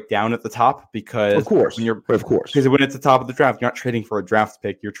kind of break down at the top because because when it's the top of the draft, you're not trading for a draft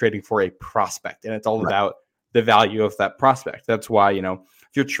pick, you're trading for a prospect, and it's all about the value of that prospect. That's why,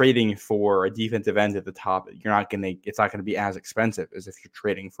 if you're trading for a defensive end at the top, it's not going to be as expensive as if you're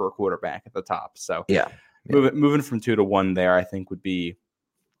trading for a quarterback at the top. So moving from 2 to 1 there, I think would be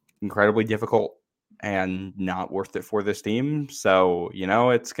incredibly difficult and not worth it for this team. So,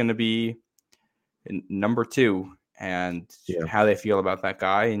 it's going to be number 2 and how they feel about that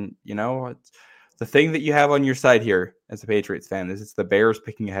guy. And, it's the thing that you have on your side here as a Patriots fan is it's the Bears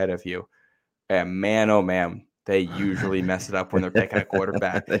picking ahead of you. And man, oh man, they usually mess it up when they're picking a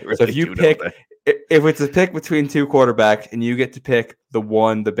quarterback. Really so if you if it's a pick between 2 quarterbacks and you get to pick the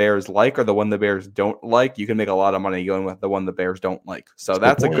one the Bears like or the one the Bears don't like, you can make a lot of money going with the one the Bears don't like. So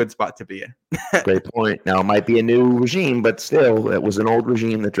that's a good spot to be in. Great point. Now it might be a new regime, but still, it was an old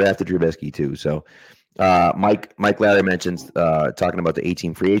regime that drafted Trubisky too. So Mike Larry mentions talking about the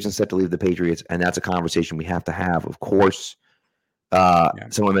 18 free agents set to leave the Patriots, and that's a conversation we have to have, of course.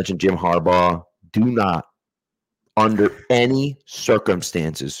 Someone mentioned Jim Harbaugh. Do not, under any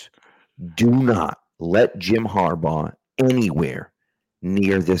circumstances, do not let Jim Harbaugh anywhere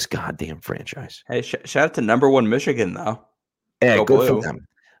near this goddamn franchise. Hey, shout out to number 1 Michigan, though. Yeah, good for them.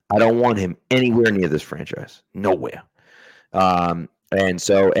 I don't want him anywhere near this franchise. Nowhere. And then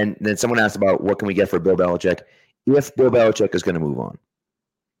someone asked about what can we get for Bill Belichick if Bill Belichick is going to move on.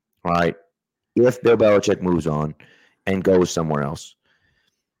 All right. If Bill Belichick moves on and goes somewhere else,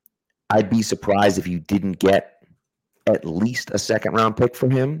 I'd be surprised if you didn't get at least a second-round pick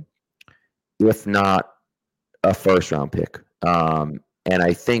from him, if not a first-round pick. And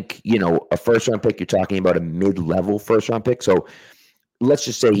I think, a first-round pick, you're talking about a mid-level first-round pick. So let's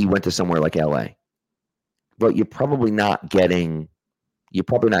just say he went to somewhere like LA. But you're probably not getting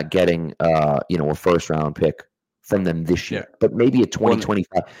a first-round pick from them this year. But maybe a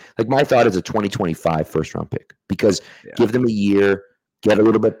 2025. Like my thought is a 2025 first-round pick because give them a year, get a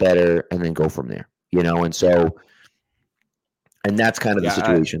little bit better, and then go from there. And that's kind of the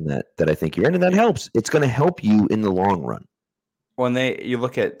situation that I think you're in, and that helps. It's going to help you in the long run. When you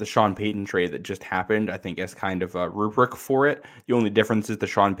look at the Sean Payton trade that just happened, I think as kind of a rubric for it. The only difference is the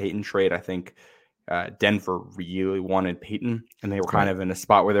Sean Payton trade. I think Denver really wanted Payton, and they were kind of in a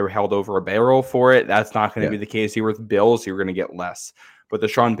spot where they were held over a barrel for it. That's not going to be the case here with Bills. You're going to get less. But the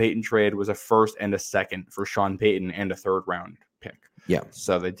Sean Payton trade was a first and a second for Sean Payton and a third-round pick. Yeah.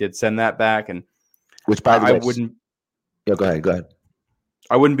 So they did send that back, and which by the way, I wouldn't. Yeah, go ahead.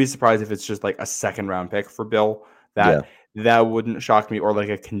 I wouldn't be surprised if it's just like a second-round pick for Bill. That wouldn't shock me, or like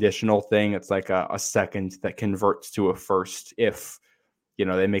a conditional thing. It's like a second that converts to a first if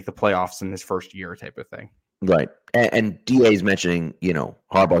they make the playoffs in his first year type of thing. Right. And DA is mentioning,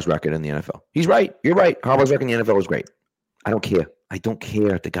 Harbaugh's record in the NFL. He's right. You're right. Harbaugh's record in the NFL is great. I don't care.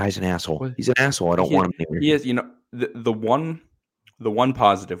 The guy's an asshole. He's an asshole. I don't want him anywhere. He is, the one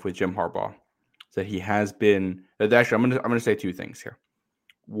positive with Jim Harbaugh is that he has been. Actually, I'm gonna say two things here.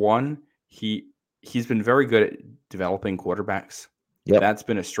 One, he's been very good at developing quarterbacks. Yep. That's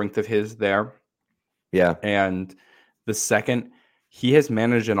been a strength of his there. Yeah. And the second, he has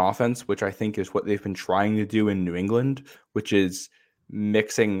managed an offense, which I think is what they've been trying to do in New England, which is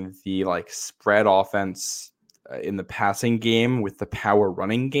mixing the spread offense in the passing game with the power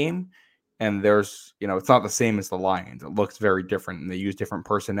running game. And there's, it's not the same as the Lions. It looks very different and they use different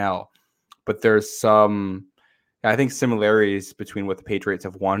personnel, but there's some, I think, similarities between what the Patriots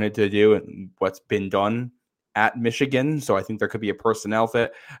have wanted to do and what's been done at Michigan. So I think there could be a personnel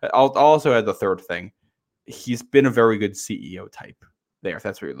fit. I'll also add the third thing. He's been a very good CEO type there, if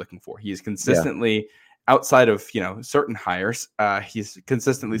that's what you're looking for. He's consistently, outside of, certain hires, he's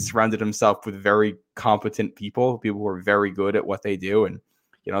consistently surrounded himself with very competent people who are very good at what they do. And,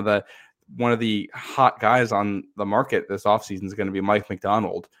 one of the hot guys on the market this offseason is going to be Mike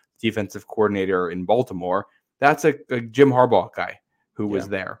McDonald, defensive coordinator in Baltimore. That's a Jim Harbaugh guy who was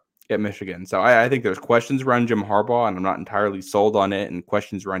there at Michigan. So I think there's questions around Jim Harbaugh, and I'm not entirely sold on it, and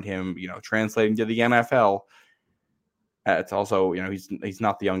questions around him, translating to the NFL. It's also, he's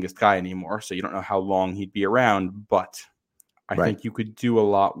not the youngest guy anymore, so you don't know how long he'd be around, but I think you could do a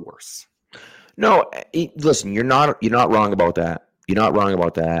lot worse. No, listen, you're not wrong about that. You're not wrong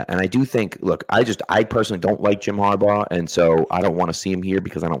about that. And I do think, look, I personally don't like Jim Harbaugh, and so I don't want to see him here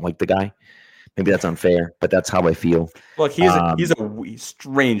because I don't like the guy. Maybe that's unfair, but that's how I feel. Look, he's a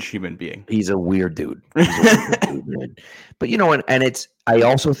strange human being. He's a weird dude. But I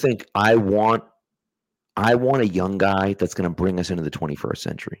also think I want a young guy that's going to bring us into the 21st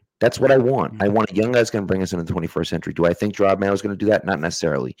century. That's what I want. I want a young guy that's going to bring us into the 21st century. Do I think Gerard Mayo is going to do that? Not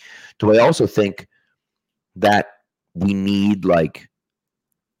necessarily. Do I also think that we need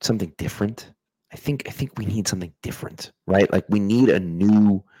something different? I think we need something different, right? We need a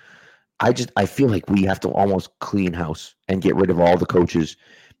new. I feel like we have to almost clean house and get rid of all the coaches.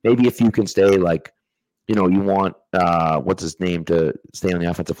 Maybe if you can stay you want what's his name to stay on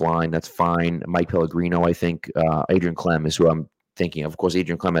the offensive line, that's fine. Mike Pellegrino, I think. Adrian Clem is who I'm thinking of. Of course,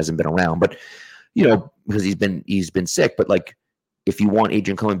 Adrian Clem hasn't been around, but because he's been sick. But if you want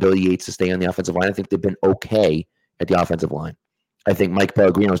Adrian Clem and Billy Yates to stay on the offensive line, I think they've been okay at the offensive line. I think Mike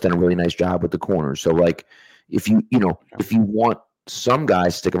Pellegrino's done a really nice job with the corners. So if you want some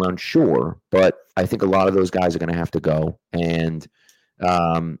guys to stick around, sure, but I think a lot of those guys are going to have to go, and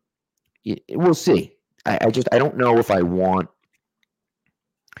we'll see. I don't know if I want.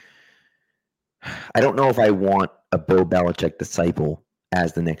 I don't know if I want a Bill Belichick disciple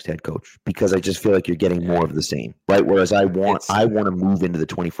as the next head coach, because I just feel like you're getting more of the same, right? Whereas I want to move into the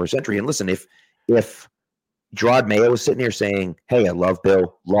 21st century. And listen, if Gerard Mayo was sitting here saying, "Hey, I love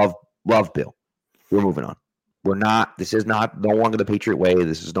Bill, love Bill," we're moving on. We're not. This is no longer the Patriot way.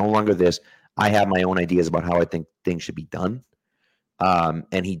 This is no longer this. I have my own ideas about how I think things should be done,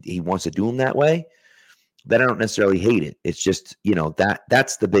 and he wants to do them that way. Then I don't necessarily hate it. It's just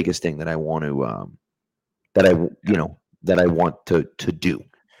that's the biggest thing that I want to that I want to do.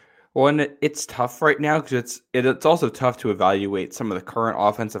 Well, and it's tough right now because it's also tough to evaluate some of the current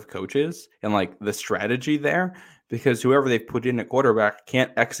offensive coaches and the strategy there, because whoever they've put in at quarterback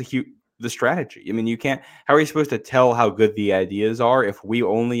can't execute the strategy. I mean, you can't. How are you supposed to tell how good the ideas are if we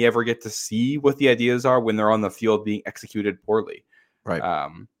only ever get to see what the ideas are when they're on the field being executed poorly? Right.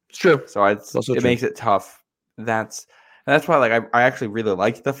 It's true. So it makes it tough. That's why I actually really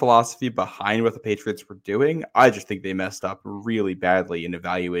liked the philosophy behind what the Patriots were doing. I just think they messed up really badly in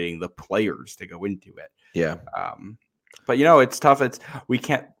evaluating the players to go into it. Yeah. But it's tough. We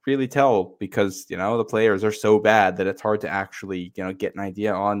can't really tell because the players are so bad that it's hard to actually get an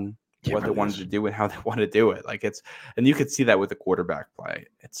idea on what they wanted to do and how they want to do it. And you could see that with the quarterback play.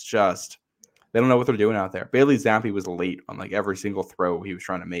 It's just they don't know what they're doing out there. Bailey Zappi was late on every single throw he was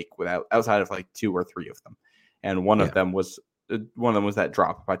trying to make outside of 2 or 3 of them. And one of them was that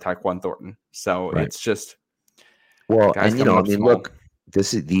drop by Tyquan Thornton. So It's just look,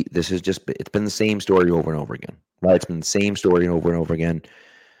 this is just it's been the same story over and over again, right? It's been the same story over and over again.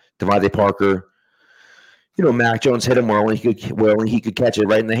 Devontae Parker, Mac Jones hit him where only he could catch it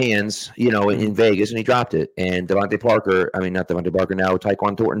right in the hands, in Vegas, and he dropped it. And not Devontae Parker now,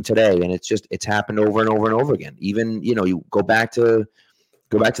 Tyquan Thornton today, and it's happened over and over and over again. Even you go back to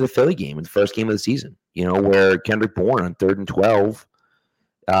the Philly game, the first game of the season, where Kendrick Bourne on 3rd and 12,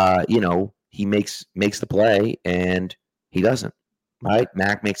 he makes the play and he doesn't. right?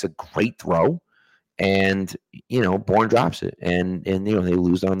 Mac makes a great throw, and Bourne drops it, and they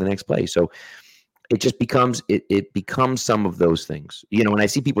lose on the next play. So it just becomes it becomes some of those things. When I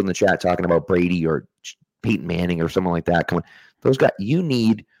see people in the chat talking about Brady or Peyton Manning or someone like that, come on, those guys. You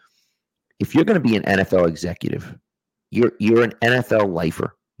need, if you're going to be an NFL executive, you're an NFL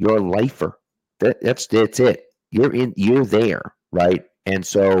lifer. You're a lifer. That's it. You're there, right? And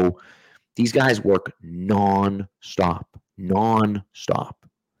so these guys work non-stop.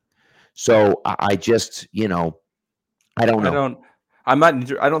 So I just, I don't know. I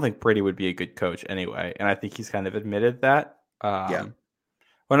don't think Brady would be a good coach anyway, and I think he's kind of admitted that. Yeah.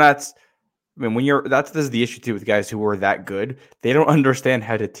 When that's, I mean, this is the issue too with guys who are that good. They don't understand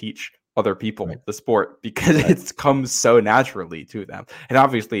how to teach other people the sport because it comes so naturally to them. And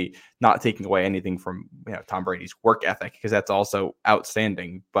obviously not taking away anything from Tom Brady's work ethic, because that's also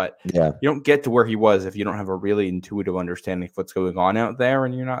outstanding. But you don't get to where he was if you don't have a really intuitive understanding of what's going on out there,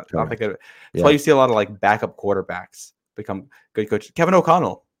 and you're not thinking. That's why you see a lot of like backup quarterbacks become good coaches. Kevin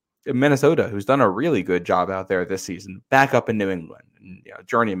O'Connell in Minnesota, who's done a really good job out there this season, back up in New England, and,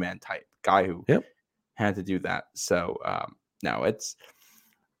 journeyman type guy who had to do that. So no, it's.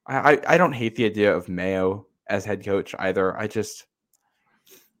 I don't hate the idea of Mayo as head coach either. I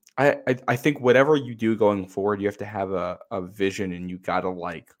think whatever you do going forward, you have to have a vision, and you gotta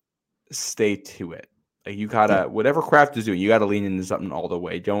like stay to it. Like you gotta whatever Kraft is doing, you gotta lean into something all the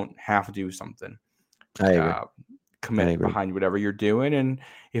way. Don't have to do something. I agree. Commit behind whatever you're doing, and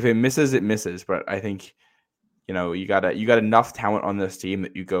if it misses, it misses. But I think you got enough talent on this team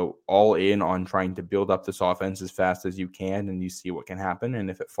that you go all in on trying to build up this offense as fast as you can, and you see what can happen. And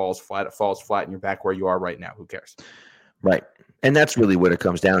if it falls flat, and you're back where you are right now. Who cares? Right. And that's really what it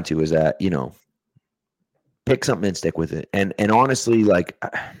comes down to, is that, pick something and stick with it. And honestly, like,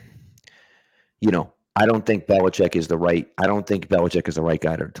 I don't think Belichick is the right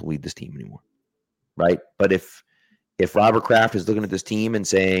guy to lead this team anymore. Right. But if Robert Kraft is looking at this team and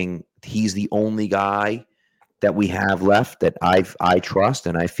saying he's the only guy that we have left that I trust,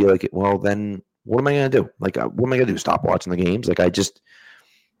 and I feel like it, well, then what am I going to do? Like, what am I going to do? Stop watching the games? Like,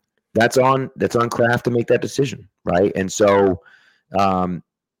 that's on Kraft to make that decision, right? And so, it's going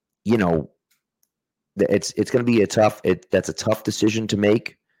to be that's a tough decision to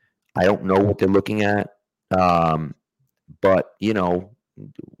make. I don't know what they're looking at, but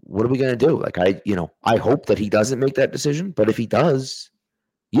what are we going to do? Like, I hope that he doesn't make that decision, but if he does,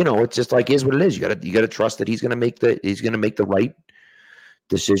 it's just like, is what it is. You got to trust that he's going to make the right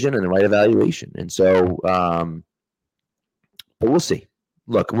decision and the right evaluation. And so, but we'll see.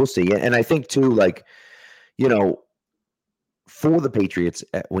 Look, we'll see. And I think too, like, for the Patriots,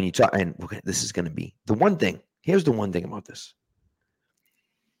 when you talk, and this is going to be the one thing. Here's the one thing about this.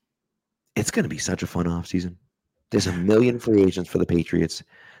 It's going to be such a fun offseason. There's a million free agents for the Patriots.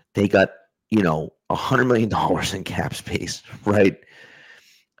 They got, $100 million in cap space, right?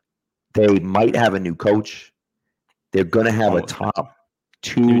 They might have a new coach. They're going to have a top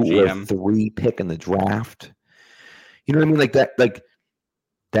 2 or 3 pick in the draft. You know what I mean?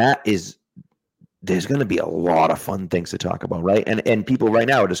 There's going to be a lot of fun things to talk about, right? And people right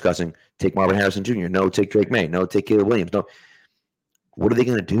now are discussing, take Marvin Harrison Jr., no, take Drake May, no, take Caleb Williams. No. What are they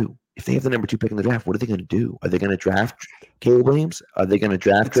going to do? If they have the number 2 pick in the draft, what are they going to do? Are they going to draft Caleb Williams? Are they going to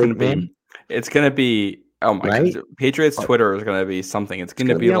draft Drake May? It's going to be, oh my God. Patriots Twitter is going to be something. It's going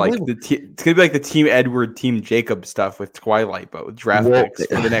to be like it's going to be like the Team Edward, Team Jacob stuff with Twilight, but with draft picks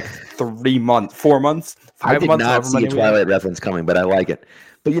for the next 3 months, 4 months, 5 months. I did not see a Twilight reference coming, but I like it.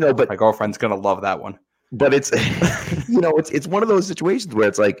 But my girlfriend's going to love that one. But it's it's one of those situations where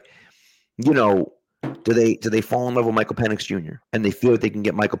it's like, do they fall in love with Michael Penix Jr. and they feel like they can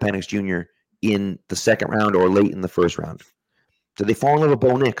get Michael Penix Jr. in the second round or late in the first round? Do they fall in love with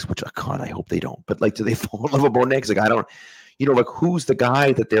Bo Nix? Which, God, I hope they don't. But do they fall in love with Bo Nix? Like, I don't, who's the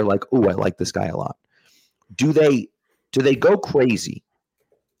guy that they're like, oh, I like this guy a lot? Do they go crazy?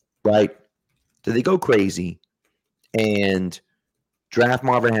 Right? Do they go crazy and draft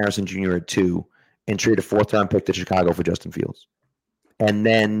Marvin Harrison Jr. at 2 and trade a 4th-round pick to Chicago for Justin Fields, and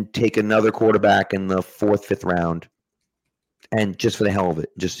then take another quarterback in the 4th, 5th round, and just for the hell of it,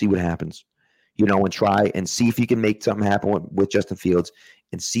 just see what happens, and try and see if you can make something happen with Justin Fields,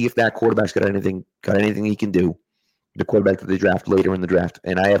 and see if that quarterback's got anything he can do, the quarterback that they draft later in the draft.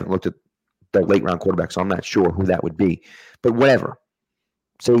 And I haven't looked at the late round quarterback, so I'm not sure who that would be. But whatever.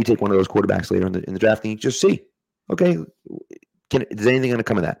 Say you take one of those quarterbacks later in the draft, and you just see, okay, is anything going to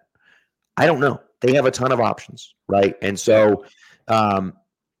come of that? I don't know. They have a ton of options, right? And so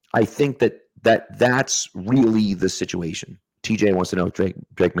I think that's really the situation. TJ wants to know if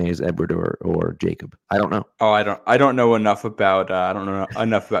Drake May is Edward or Jacob. I don't know. Oh, I don't know enough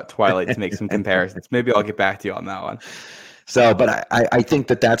about Twilight to make some comparisons. Maybe I'll get back to you on that one. So, but I think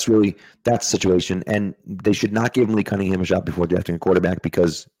that's really that's the situation, and they should not give Lee Cunningham a shot before drafting a quarterback,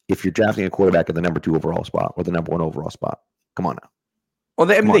 because if you're drafting a quarterback at the number 2 overall spot or the number 1 overall spot, come on now. Well,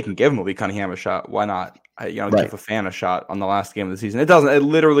 they can give Lee Cunningham a shot. Why not? Give a fan a shot on the last game of the season. It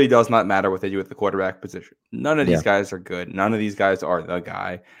literally does not matter what they do with the quarterback position. None of these guys are good. None of these guys are the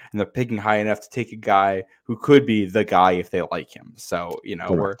guy, and they're picking high enough to take a guy who could be the guy if they like him. So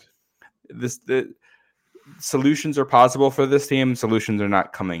the solutions are possible for this team. Solutions are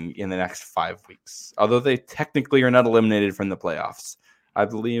not coming in the next 5 weeks, although they technically are not eliminated from the playoffs. I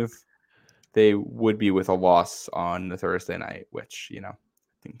believe they would be with a loss on the Thursday night, which I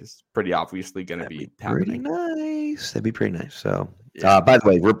think is pretty obviously going to be happening. Nice. That'd be pretty nice. So, by the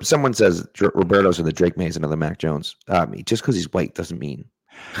way, someone says Roberto said that Drake May is another Mac Jones. Just because he's white doesn't mean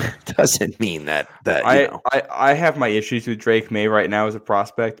that I have my issues with Drake May right now as a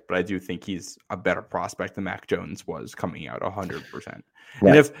prospect, but I do think he's a better prospect than Mac Jones was coming out 100%.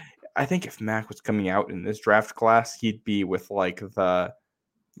 Right. And if Mac was coming out in this draft class, he'd be with like the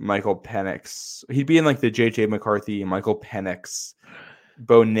Michael Penix. He'd be in like the JJ McCarthy, Michael Penix,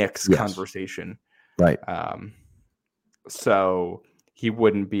 Bo Nix conversation. Right. So he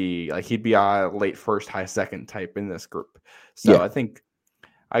wouldn't be like, he'd be a late first, high second type in this group. So I think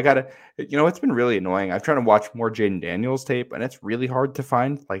I gotta, it's been really annoying. I've tried to watch more Jaden Daniels tape, and it's really hard to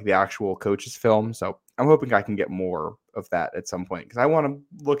find like the actual coach's film. So I'm hoping I can get more of that at some point, because I want to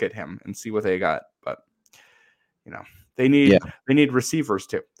look at him and see what they got. But they need receivers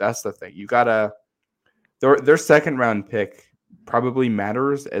too. That's the thing. You gotta their second round pick probably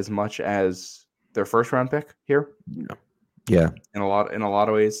matters as much as their first round pick here. Yeah. In a lot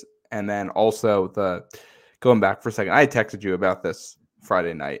of ways. And then also going back for a second, I texted you about this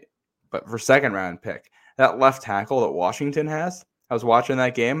Friday night, but for second round pick, that left tackle that Washington has, I was watching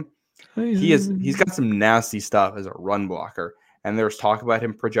that game. He's got some nasty stuff as a run blocker, and there's talk about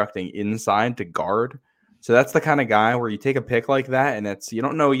him projecting inside to guard. So that's the kind of guy where you take a pick like that, and you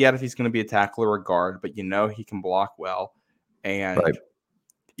don't know yet if he's going to be a tackler or a guard, but he can block well, and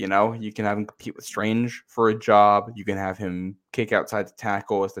you can have him compete with Strange for a job. You can have him kick outside the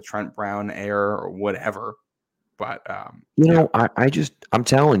tackle as the Trent Brown heir or whatever. But I'm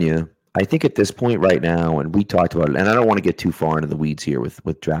telling you, I think at this point right now, and we talked about it, and I don't want to get too far into the weeds here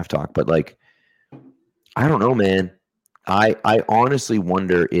with draft talk, but like, I don't know, man. I honestly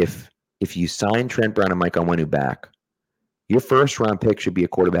wonder if you sign Trent Brown and Mike Onwenu back, your first round pick should be a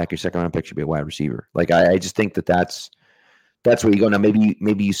quarterback, your second round pick should be a wide receiver. Like, I just think that's where you go. Now,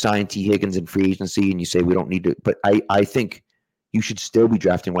 maybe you sign T. Higgins in free agency and you say we don't need to, but I think you should still be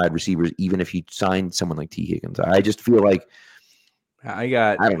drafting wide receivers even if you sign someone like T. Higgins. I just feel like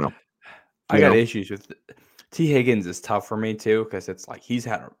I don't know. I got issues with T. Higgins is tough for me too, because it's like he's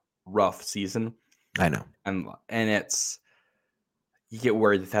had a rough season. I know. And it's you get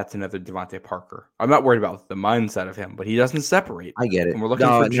worried that's another Devontae Parker. I'm not worried about the mindset of him, but he doesn't separate. I get it. And we're looking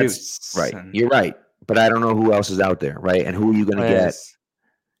for juice. Right. You're right. But I don't know who else is out there, right? And who are you going to get?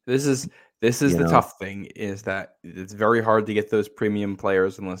 This is the tough thing, is that it's very hard to get those premium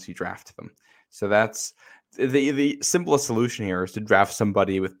players unless you draft them. So that's the simplest solution here, is to draft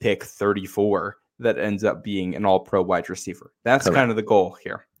somebody with pick 34 that ends up being an all-pro wide receiver. That's kind of the goal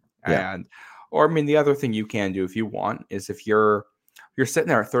here. Yeah. The other thing you can do if you want is if you're sitting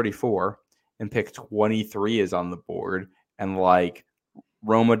there at 34 and pick 23 is on the board, and like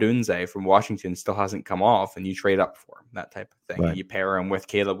Roma Dunze from Washington still hasn't come off, and you trade up for him, that type of thing. Right. You pair him with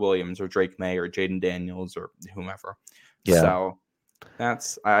Caleb Williams or Drake May or Jaden Daniels or whomever. Yeah. So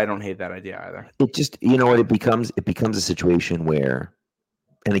I don't hate that idea either. It just, it becomes a situation where,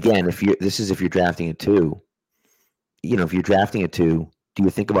 and again, if you're drafting a 2, if you're drafting a 2, do you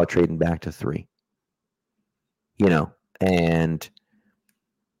think about trading back to 3? And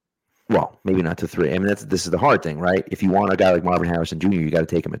well, maybe not to 3. I mean, this is the hard thing, right? If you want a guy like Marvin Harrison Jr., you got to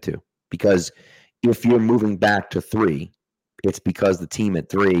take him at 2, because if you're moving back to 3, it's because the team at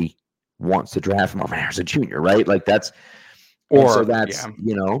 3 wants to draft Marvin Harrison Jr., right? Like so that's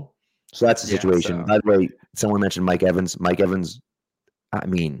the situation. So. By the way, someone mentioned Mike Evans. Mike Evans, I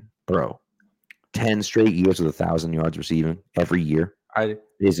mean, bro, 10 straight years with 1,000 yards receiving every year. I'd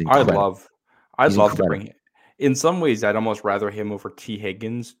love to bring it. In some ways, I'd almost rather him over T.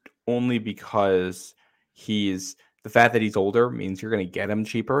 Higgins, only because the fact that he's older means you're going to get him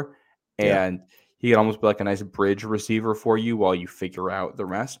cheaper, and he can almost be like a nice bridge receiver for you while you figure out the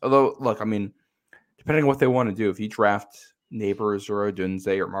rest. Although, look, depending on what they want to do, if you draft Neighbors or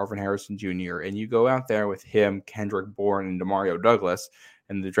Odunze or Marvin Harrison Jr., and you go out there with him, Kendrick Bourne, and Demario Douglas,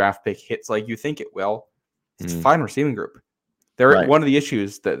 and the draft pick hits like you think it will, it's a fine receiving group. One of the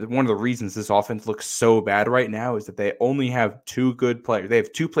issues, one of the reasons this offense looks so bad right now is that they only have two good players. They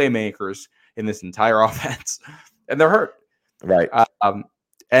have two playmakers in this entire offense, and they're hurt. Right.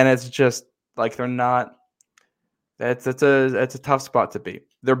 And it's just like they're not. That's a tough spot to be.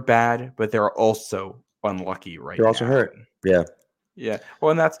 They're bad, but they're also unlucky right now. They're also hurt. Yeah. Yeah.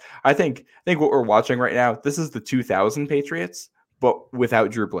 Well, and I think what we're watching right now, this is the 2000 Patriots, but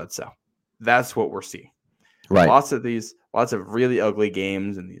without Drew Bledsoe. That's what we're seeing. Right. Lots of really ugly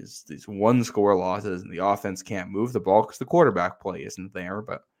games and these one score losses, and the offense can't move the ball because the quarterback play isn't there.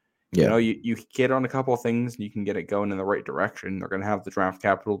 But you know, you get on a couple of things and you can get it going in the right direction. They're going to have the draft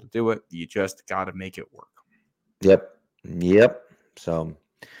capital to do it. You just got to make it work. Yep. So,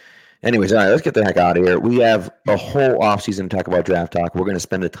 anyways, all right, let's get the heck out of here. We have a whole offseason to talk about draft talk. We're going to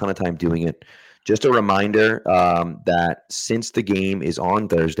spend a ton of time doing it. Just a reminder that since the game is on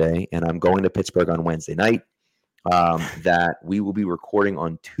Thursday and I'm going to Pittsburgh on Wednesday night, that we will be recording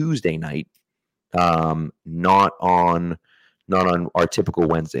on Tuesday night, not on our typical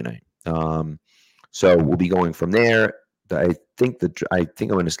Wednesday night. So we'll be going from there. I think I'm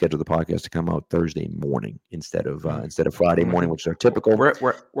going to schedule the podcast to come out Thursday morning instead of Friday morning, which is our typical.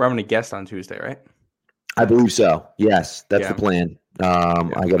 We're having a guest on Tuesday, right? I believe so. Yes, that's the plan.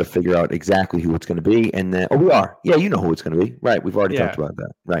 I got to figure out exactly who it's going to be, and then we are. Yeah, you know who it's going to be, right? We've already talked about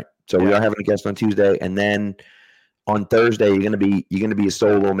that, right? So we are having a guest on Tuesday, and then on Thursday you're going to be a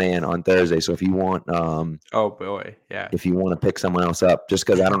solo man on Thursday. So if you want, if you want to pick someone else up, just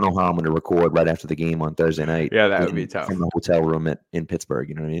because I don't know how I'm going to record right after the game on Thursday night. Yeah, that would be tough from the hotel room in Pittsburgh.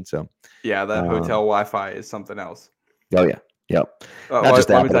 You know what I mean? So yeah, that hotel Wi-Fi is something else. Oh yeah, yep. Not just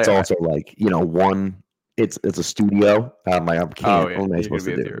that, but it's also like It's a studio. I can't. What am I supposed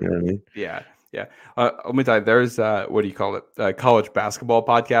to do? You know what I mean? Yeah. Let me tell you, there's what do you call it? College basketball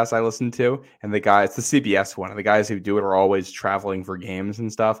podcast I listen to, and it's the CBS one, and the guys who do it are always traveling for games and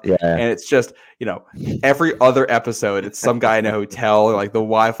stuff. Yeah. And it's just every other episode, it's some guy in a hotel, or like the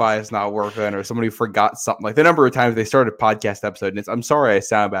Wi-Fi is not working, or somebody forgot something. Like the number of times they started a podcast episode, and it's I'm sorry I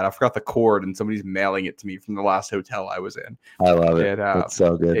sound bad. I forgot the cord, and somebody's mailing it to me from the last hotel I was in. I love it. It's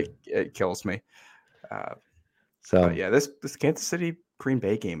so good. It kills me. This Kansas City Green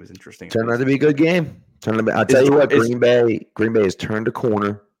Bay game is interesting. Turned out to be a good game. I'll tell you what, Green Bay has turned a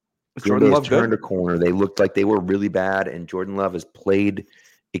corner. Jordan Love turned a corner. They looked like they were really bad, and Jordan Love has played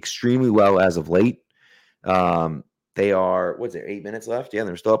extremely well as of late. They are 8 minutes left? Yeah,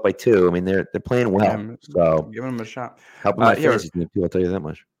 they're still up by 2. I mean, they're playing well. So giving them a shot. Helping my fantasy team too. I'll tell you that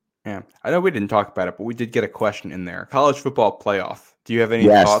much. Yeah, I know we didn't talk about it, but we did get a question in there. College football playoff. Do you have any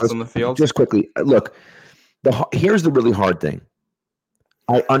thoughts on the field? Just quickly, look. Here's the really hard thing.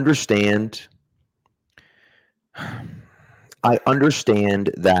 I understand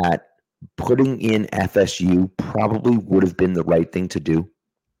that putting in FSU probably would have been the right thing to do.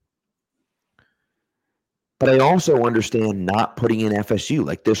 But I also understand not putting in FSU.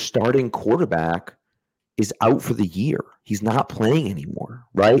 Like, their starting quarterback is out for the year. He's not playing anymore,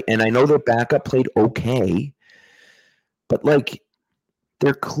 right? And I know their backup played okay, but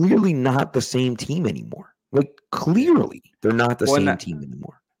they're clearly not the same team anymore. Clearly, they're not the same team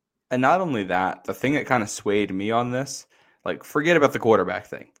anymore. And not only that, the thing that kind of swayed me on this, forget about the quarterback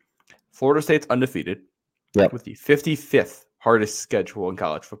thing. Florida State's undefeated with the 55th hardest schedule in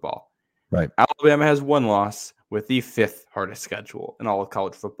college football. Right. Alabama has one loss with the 5th hardest schedule in all of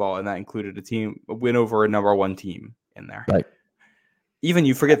college football, and that included a win over a number 1 team in there. Right. Even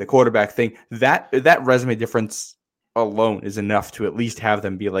you forget the quarterback thing, that resume difference alone is enough to at least have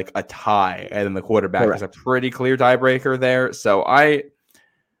them be like a tie, and then the quarterback is a pretty clear tiebreaker there. So I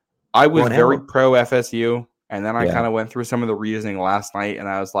was very pro FSU, and then I kind of went through some of the reasoning last night, and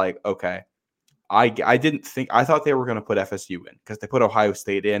I was like, okay, I thought they were going to put FSU in because they put Ohio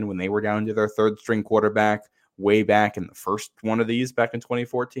State in when they were down to their 3rd string quarterback way back in the first one of these back in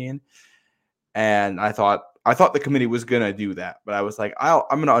 2014, and I thought the committee was going to do that, but I was like, I'm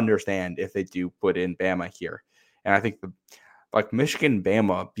going to understand if they do put in Bama here. And I think Michigan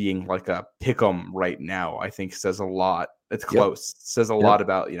Bama being like a pick 'em right now, I think says a lot. It's close. Says a lot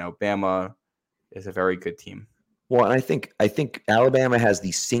about, Bama is a very good team. Well, and I think Alabama has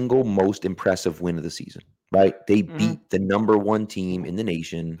the single most impressive win of the season, right? They beat the number 1 team in the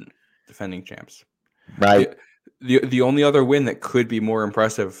nation. Defending champs. Right. The only other win that could be more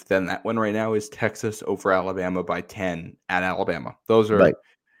impressive than that one right now is Texas over Alabama by 10 at Alabama. Those are right.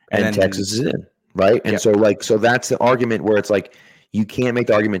 And Texas is in. Right. And so that's the argument where it's like, You can't make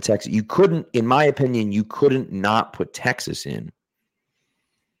the argument Texas. You couldn't, in my opinion, you couldn't not put Texas in.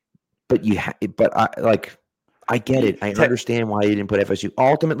 But I get it. I understand why you didn't put FSU.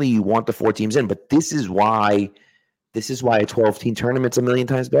 Ultimately, you want the 4 teams in, but this is why a 12-team tournament's a million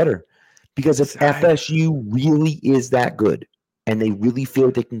times better. Because if FSU really is that good and they really feel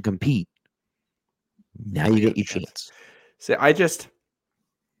like they can compete, now you get your chance. See, I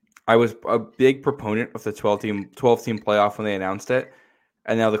was a big proponent of the 12-team playoff when they announced it.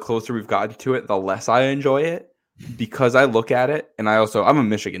 And now the closer we've gotten to it, the less I enjoy it. Because I look at it, and I'm a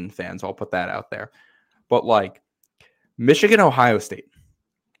Michigan fan, so I'll put that out there. But like Michigan, Ohio State,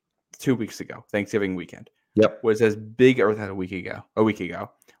 2 weeks ago, Thanksgiving weekend, was as big, or a week ago,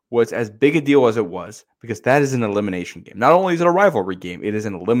 was as big a deal as it was, because that is an elimination game. Not only is it a rivalry game, it is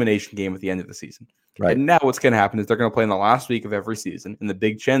an elimination game at the end of the season. Right. And now what's going to happen is they're going to play in the last week of every season, and the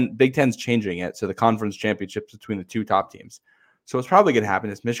Big Ten's changing it, so the conference championships between the 2 top teams. So what's probably going to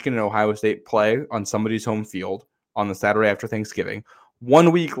happen is Michigan and Ohio State play on somebody's home field on the Saturday after Thanksgiving.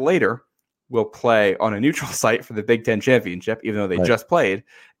 1 week later, we'll play on a neutral site for the Big Ten championship, even though they just played.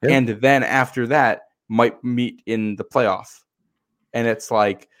 Yeah. And then after that, might meet in the playoff. And it's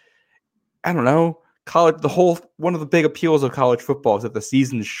like, I don't know, one of the big appeals of college football is that the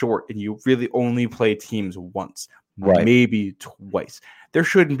season's short and you really only play teams once, maybe twice. There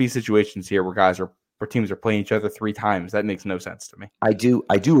shouldn't be situations here where teams are playing each other 3 times. That makes no sense to me. I do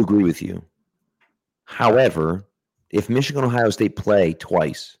agree with you. However, if Michigan and Ohio State play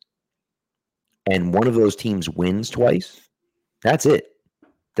twice and one of those teams wins twice, that's it.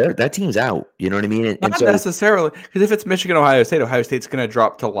 That team's out. You know what I mean? Not necessarily, because if it's Michigan, Ohio State's going to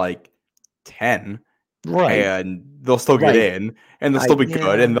drop to like 10, right? And they'll still get in, and they'll still be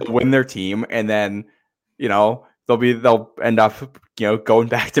good, and they'll win their team, and then they'll end up going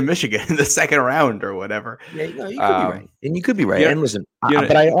back to Michigan in the second round or whatever. Yeah, you could be right, and you could be right. And listen,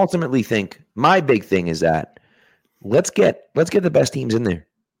 but I ultimately think my big thing is that let's get the best teams in there.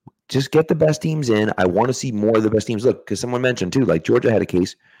 Just get the best teams in. I want to see more of the best teams. Look, because someone mentioned too, like Georgia had a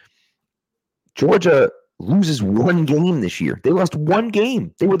case. Georgia loses 1 game this year. They lost 1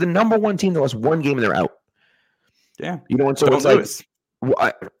 game. They were the number 1 team that lost 1 game and they're out. Yeah. And so it's like, well,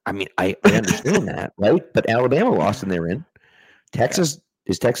 I understand that, right? But Alabama lost and they're in. Texas,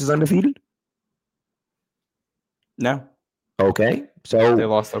 is Texas undefeated? No. Okay. So they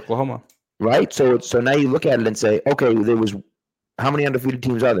lost Oklahoma. Right. So now you look at it and say, okay, how many undefeated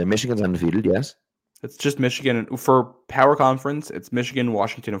teams are there? Michigan's undefeated, yes. It's just Michigan. For Power Conference, it's Michigan,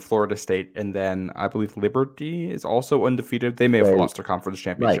 Washington, and Florida State. And then I believe Liberty is also undefeated. They may have lost their conference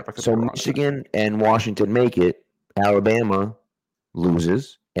championship. Right. So Michigan and Washington make it. Alabama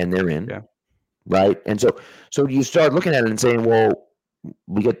loses, and they're in. Yeah. Right. And so you start looking at it and saying, well,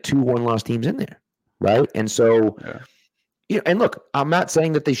 we got 2 one-loss teams in there. Right. And so, and look, I'm not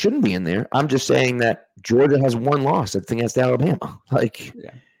saying that they shouldn't be in there. I'm just saying that Georgia has 1 loss against Alabama. Like,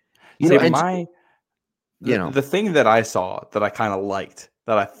 the thing that I saw that I kind of liked,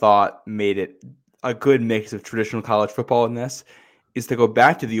 that I thought made it a good mix of traditional college football in this, is to go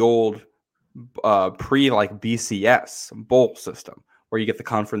back to the old BCS bowl system, where you get the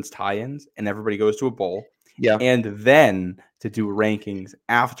conference tie-ins and everybody goes to a bowl. Yeah. And then to do rankings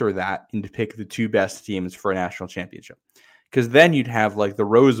after that and to pick the 2 best teams for a national championship. Because then you'd have like the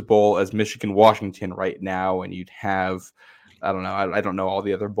Rose Bowl as Michigan, Washington right now, and you'd have, I don't know, I don't know all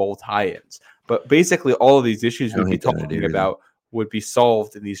the other bowl tie-ins. But basically all of these issues we'd be talking about would be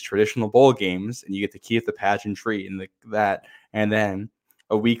solved in these traditional bowl games, and you get to keep the pageantry and that. And then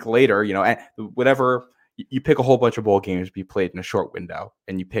a week later, whatever, you pick a whole bunch of bowl games to be played in a short window,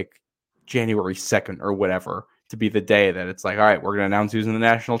 and you pick January 2nd or whatever to be the day that it's like, all right, we're going to announce who's in the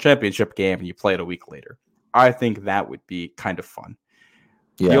national championship game, and you play it a week later. I think that would be kind of fun.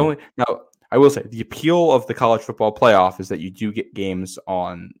 Yeah. Now, I will say the appeal of the college football playoff is that you do get games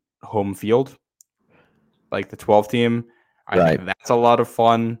on home field, like the 12 team. I think that's a lot of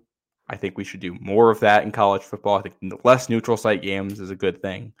fun. I think we should do more of that in college football. I think less neutral site games is a good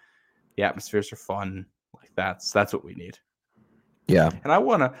thing. The atmospheres are fun. Like that's what we need. Yeah. And I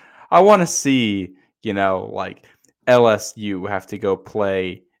want to see, like LSU have to go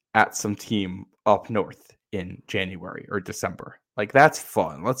play at some team up north in January or December. Like that's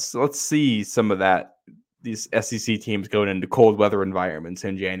fun. Let's see some of that. These SEC teams going into cold weather environments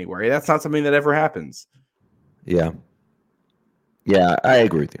in January. That's not something that ever happens. Yeah. Yeah, I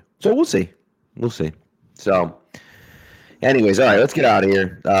agree with you. So we'll see. So anyways, all right, let's get out of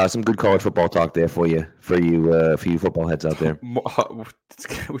here. Some good college football talk there for you football heads out there.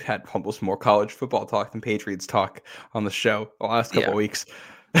 We've had almost more college football talk than Patriots talk on the show the last couple of weeks.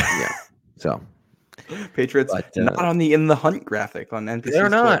 Yeah. So Patriots But, not on the In the Hunt graphic on NBC they're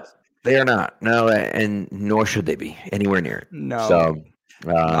not. Sports. They are not. No, and nor should they be anywhere near it. No, So,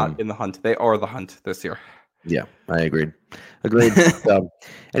 not in the hunt. They are the hunt this year. yeah, I agreed. So,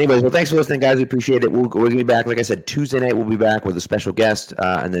 anyways, well, thanks for listening, guys. We appreciate it. We're going to be back, like I said, Tuesday night. We'll be back with a special guest,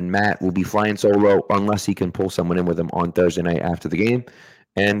 and then Matt will be flying solo unless he can pull someone in with him on Thursday night after the game.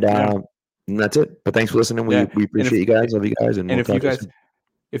 And that's it. But thanks for listening. We appreciate you guys. Love you guys. And we'll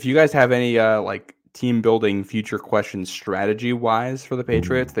if you guys have any like team building future questions strategy wise for the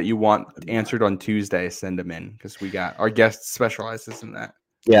Patriots that you want answered on Tuesday, send them in because our guest specializes in that.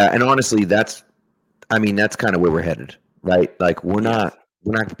 Yeah, and honestly, that's kind of where we're headed, right? Like we're not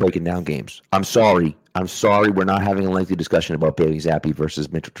breaking down games. I'm sorry. We're not having a lengthy discussion about Bailey Zappi versus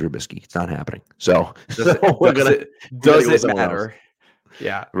Mitchell Trubisky. It's not happening. So does it matter? Else.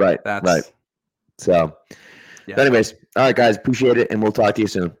 Yeah. Right. So, anyways, all right, guys, appreciate it, and we'll talk to you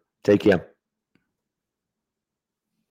soon. Take care.